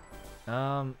cake?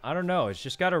 I don't know. It's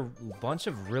just got a bunch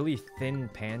of really thin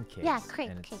pancakes. Yeah, crepe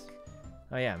and cake.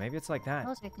 Oh yeah, maybe it's like that.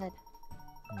 Those are good.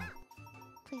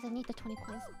 Please, I need the 20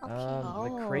 coins.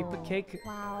 Okay. The crepe cake.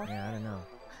 Wow. Yeah, I don't know.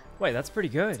 Wait, that's pretty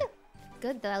good.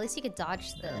 Good though. At least you could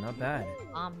dodge the Yeah, not bad.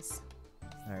 bombs.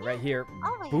 All right, right here.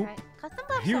 Oh my Boop. god. Custom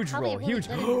buffs are Huge probably roll. really Huge.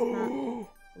 good in this map.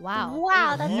 Wow.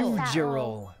 Wow, that's a Huge fat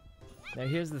roll. Now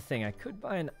here's the thing. I could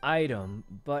buy an item,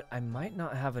 but I might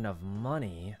not have enough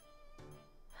money.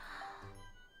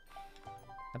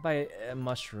 I buy a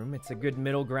mushroom. It's a good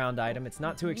middle ground item. It's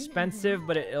not too expensive,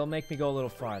 but it'll make me go a little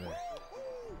farther.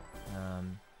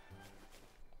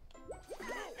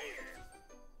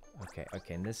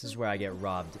 Okay, and this is where I get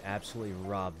robbed. Absolutely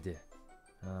robbed.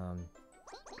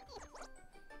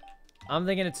 I'm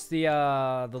thinking it's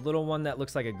the little one that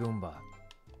looks like a Goomba.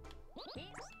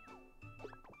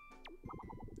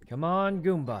 Come on,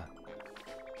 Goomba.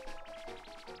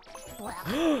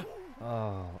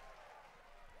 Oh.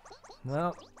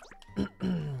 Well,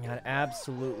 I'd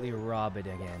absolutely rob it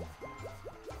again.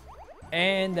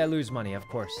 And I lose money, of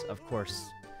course, of course.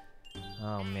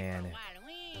 Oh, man.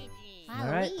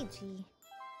 Alright. Waluigi.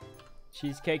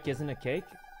 Cheesecake isn't a cake?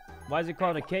 Why is it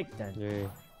called a cake, then? Yeah.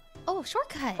 Oh,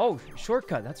 shortcut. Oh,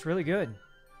 shortcut. That's really good.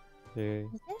 Yeah.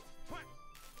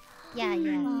 Yeah,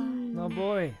 yeah. Oh,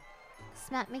 boy.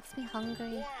 This map makes me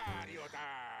hungry.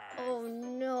 Oh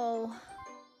no.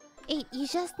 8. You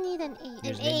just need an 8. You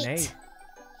just need an 8.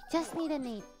 Just need an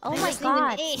 8. Oh I my just need an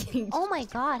god. 8. Oh my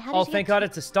god. How did Oh, you thank get God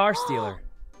it's a Star Stealer.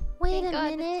 Wait Thank a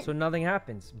God. minute. So nothing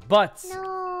happens. But...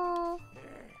 No.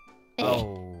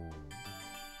 Oh.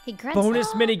 He grunts. Bonus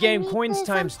I minigame need coins this.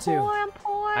 times I'm 2. poor, I'm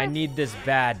poor. I need this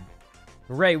bad.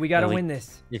 Ray, we gotta Really? win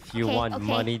this. If you Okay, want okay.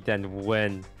 money, then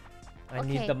win. I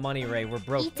need Okay. the money, Ray. We're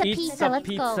broke. Eat a pizza. Let's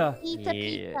pizza. go. Eat a Yeah.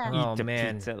 pizza. Oh, Eat the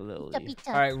man. pizza, Eat a Lily. pizza.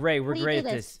 All right, Ray, we're How do you great do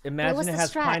at this? this. Imagine what's it the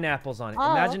has strat? pineapples on it.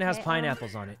 Oh, Imagine it has okay,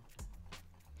 pineapples on it.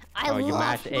 I Oh, you love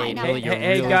mashed 8. pineapple. Lily, you're Hey,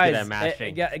 really good guys, at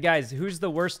mashing. guys, who's the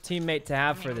worst teammate to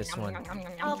have for this one?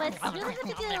 Oh, but it's really good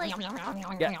to do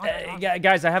like...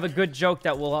 Guys, I have a good joke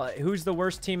that will. Who's the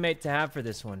worst teammate to have for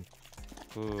this one?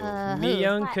 Ooh. Me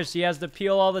Young, What? because she has to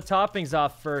peel all the toppings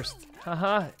off first.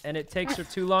 Haha, and it takes her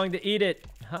too long to eat it.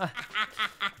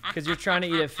 Because you're trying to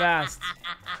eat it fast.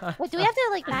 Wait, do we have to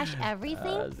like mash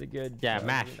everything? That's a good. Yeah, joke,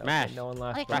 mash, you know, mash. No one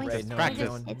laughed Like, but can we Ray. just No, practice?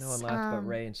 one It's, laughed but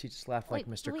Ray, and she just laughed like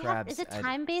Wait, Mr. do we Krabs. have, is it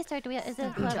time based or do we? Is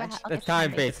it whoever? Okay, It's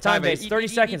time based. It's time-based, 30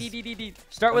 seconds.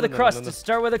 Start with a crust.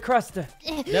 Start with a crust.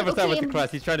 Never start with the Okay.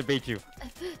 crust. He's trying to bait you.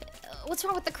 What's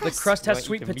wrong with the crust? The crust has Eat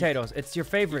sweet the meat. potatoes. It's your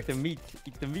favorite. Eat the meat.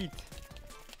 Eat the meat.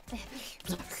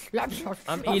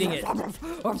 I'm eating it.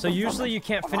 So usually you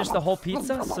can't finish the whole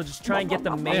pizza, so just try and get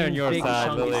the main on your big side,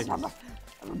 chunks. Lily.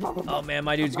 Oh man,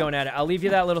 my dude's going at it. I'll leave you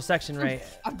that little section, Ray.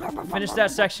 Finish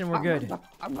that section, we're good.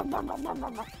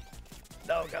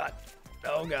 Oh god.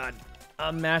 Oh god.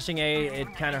 I'm mashing A.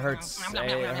 It kind of hurts.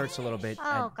 It hurts a little bit.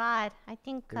 Oh God, I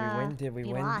think. Did we win? Did we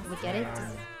win? Lost. We get it?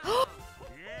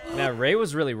 Now Ray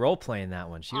was really role playing that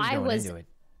one. She was going into it.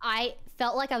 I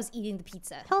felt like I was eating the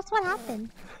pizza. Tell us what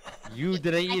happened. You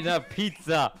didn't eat enough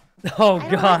pizza. Oh I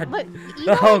don't god. Like, you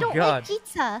know I don't god. like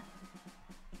pizza.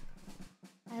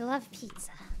 I love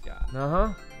pizza.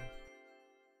 Uh-huh.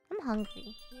 I'm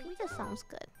hungry. Pizza sounds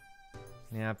good.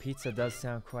 Yeah, pizza does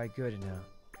sound quite good now.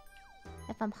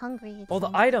 If I'm hungry, it's Oh, the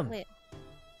item. Wait,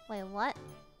 what?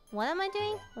 What am I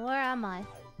doing? Where am I?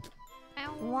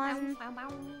 One.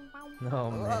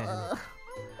 Oh man.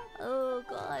 Oh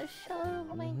gosh. Oh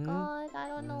my god. I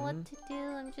don't know what to do.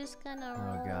 I'm just gonna.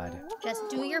 Oh god. Just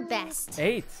do your best.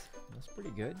 8. That's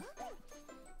pretty good.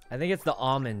 I think it's the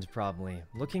almond, probably.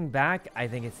 Looking back, I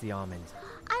think it's the almond.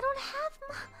 I don't have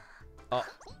my.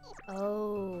 Oh.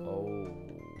 Oh.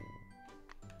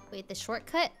 Wait, the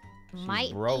shortcut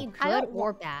might broke. be I good don't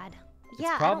or bad. It's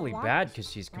Yeah, probably I don't bad want because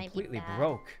she's Might be completely bad.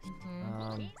 broke.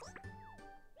 Mhm.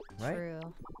 Right?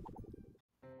 True.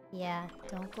 Yeah,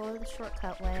 don't go the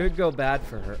shortcut way. Could go bad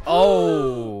for her.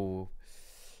 Oh!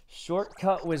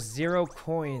 Shortcut was 0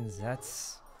 coins.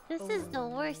 That's... This is the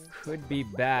worst. Could be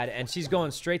bad. And she's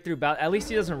going straight through... At least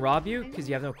he doesn't rob you because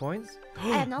you have no coins. I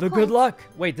have no The good coins. luck.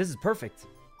 Wait, this is perfect.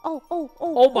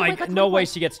 Oh My god. No way 20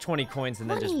 she gets 20 coins and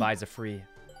then just Money. buys a free.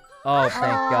 Oh, thank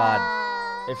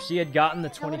god. If she had gotten the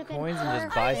 20 would've been coins and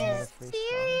just buys another perfect. free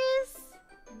Serious?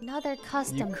 Another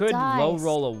custom you could dice. low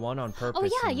roll a 1 on purpose.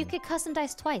 Oh yeah, you and- could custom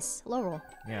dice twice. Low roll.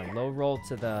 Yeah, low roll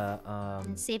to the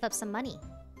And save up some money.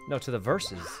 no, to the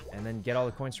verses, and then get all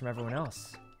the coins from everyone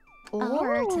else.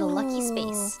 Or to the lucky Oh.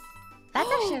 space. That's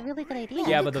actually a really good idea.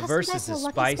 Yeah, you but the custom verses dice is to a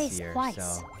lucky space spicier, twice.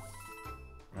 so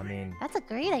I mean, That's a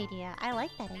great idea. I like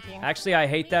that idea. actually, I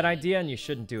hate that idea, and you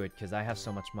shouldn't do it because I have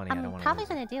so much money. I don't I'm want to. probably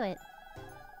gonna do it.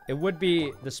 It would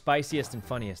be the spiciest and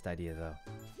funniest idea, though,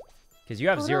 because you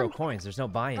have Hold 0 on. coins. There's no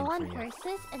buy-in Go for on you.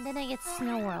 versus, and then I get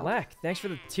Snow World. Lack, thanks for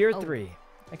the tier Oh. 3.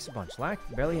 Thanks a bunch. Lack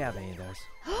barely have any of those.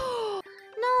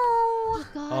 No.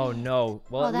 Oh no.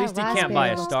 Well, Oh, at that least he can't buy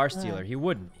a raspberry Star looks good. Stealer. He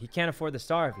wouldn't. He can't afford the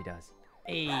star if he does.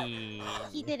 Hey,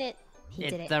 He did it. He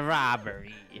did it. a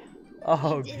robbery.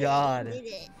 Oh god.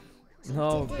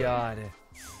 Oh god.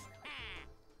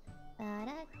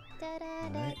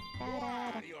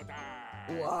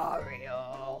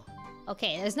 Wario.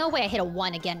 Okay, there's no way I hit a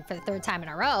 1 again for the 3rd time in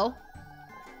a row.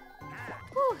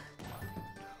 Whew,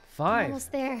 5.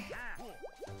 almost there.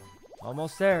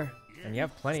 Almost there. And you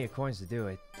have plenty of coins to do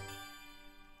it.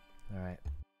 Alright.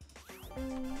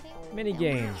 Mini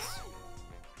games.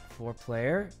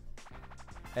 4-player.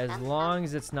 As long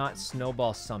as it's not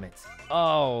Snowball Summit.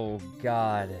 Oh,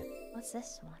 God. What's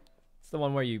this one? It's the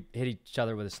one where you hit each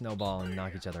other with a snowball and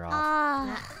knock each other off.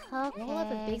 Ah, Roll up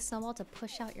a okay. big snowball to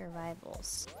push out your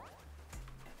rivals.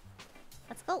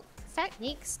 Let's go. Start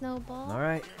Nick snowball.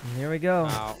 Alright, here we go.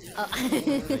 Wow.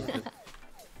 Oh.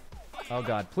 Oh,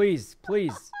 God. Please,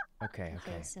 please. Okay,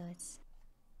 Okay, okay. so it's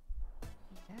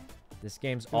here. This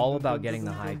game's all about getting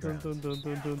the high ground.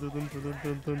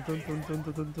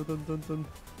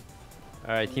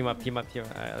 All right, team up, team up, team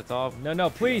up. All right, let's all. No,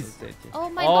 please. Oh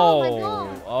my god,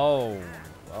 my Oh, god.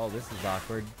 oh, this is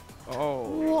awkward. Oh.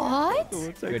 What?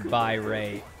 Goodbye,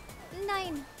 Ray.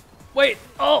 9. Wait,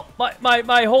 oh,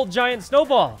 my whole giant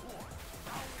snowball.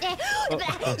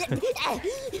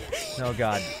 Oh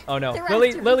God. Oh no. The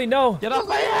Lily, raptor. Lily, no. Get off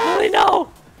my ass! Lily,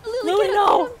 no. Lily, get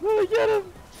no. Lily, get him!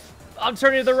 I'm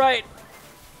turning to the right.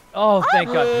 Oh, thank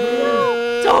God.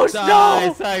 Don't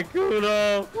no.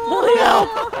 Sykkuno! Lily,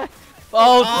 no.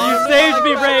 Oh, you saved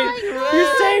me, Ray. You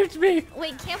saved me.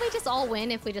 Wait, can't we just all win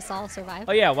if we just all survive?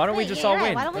 Oh yeah, why don't we Wait, just yeah, all right,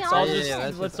 win? why don't we Let's all all win? just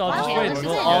Yeah, let's all just Okay, win. let's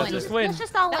We'll just all win. just win. Let's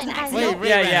just all That win, was an guys. accident. Wait,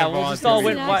 Yeah, Ray we'll ran just all onto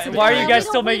win. me. Why are you guys We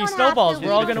still don't making have to. snowballs? We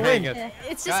We're all don't gonna have win. to.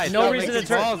 It's just Guys, No stop reason to making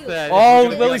turn- balls then. Oh,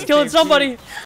 You're gonna Lily's get killing the same somebody.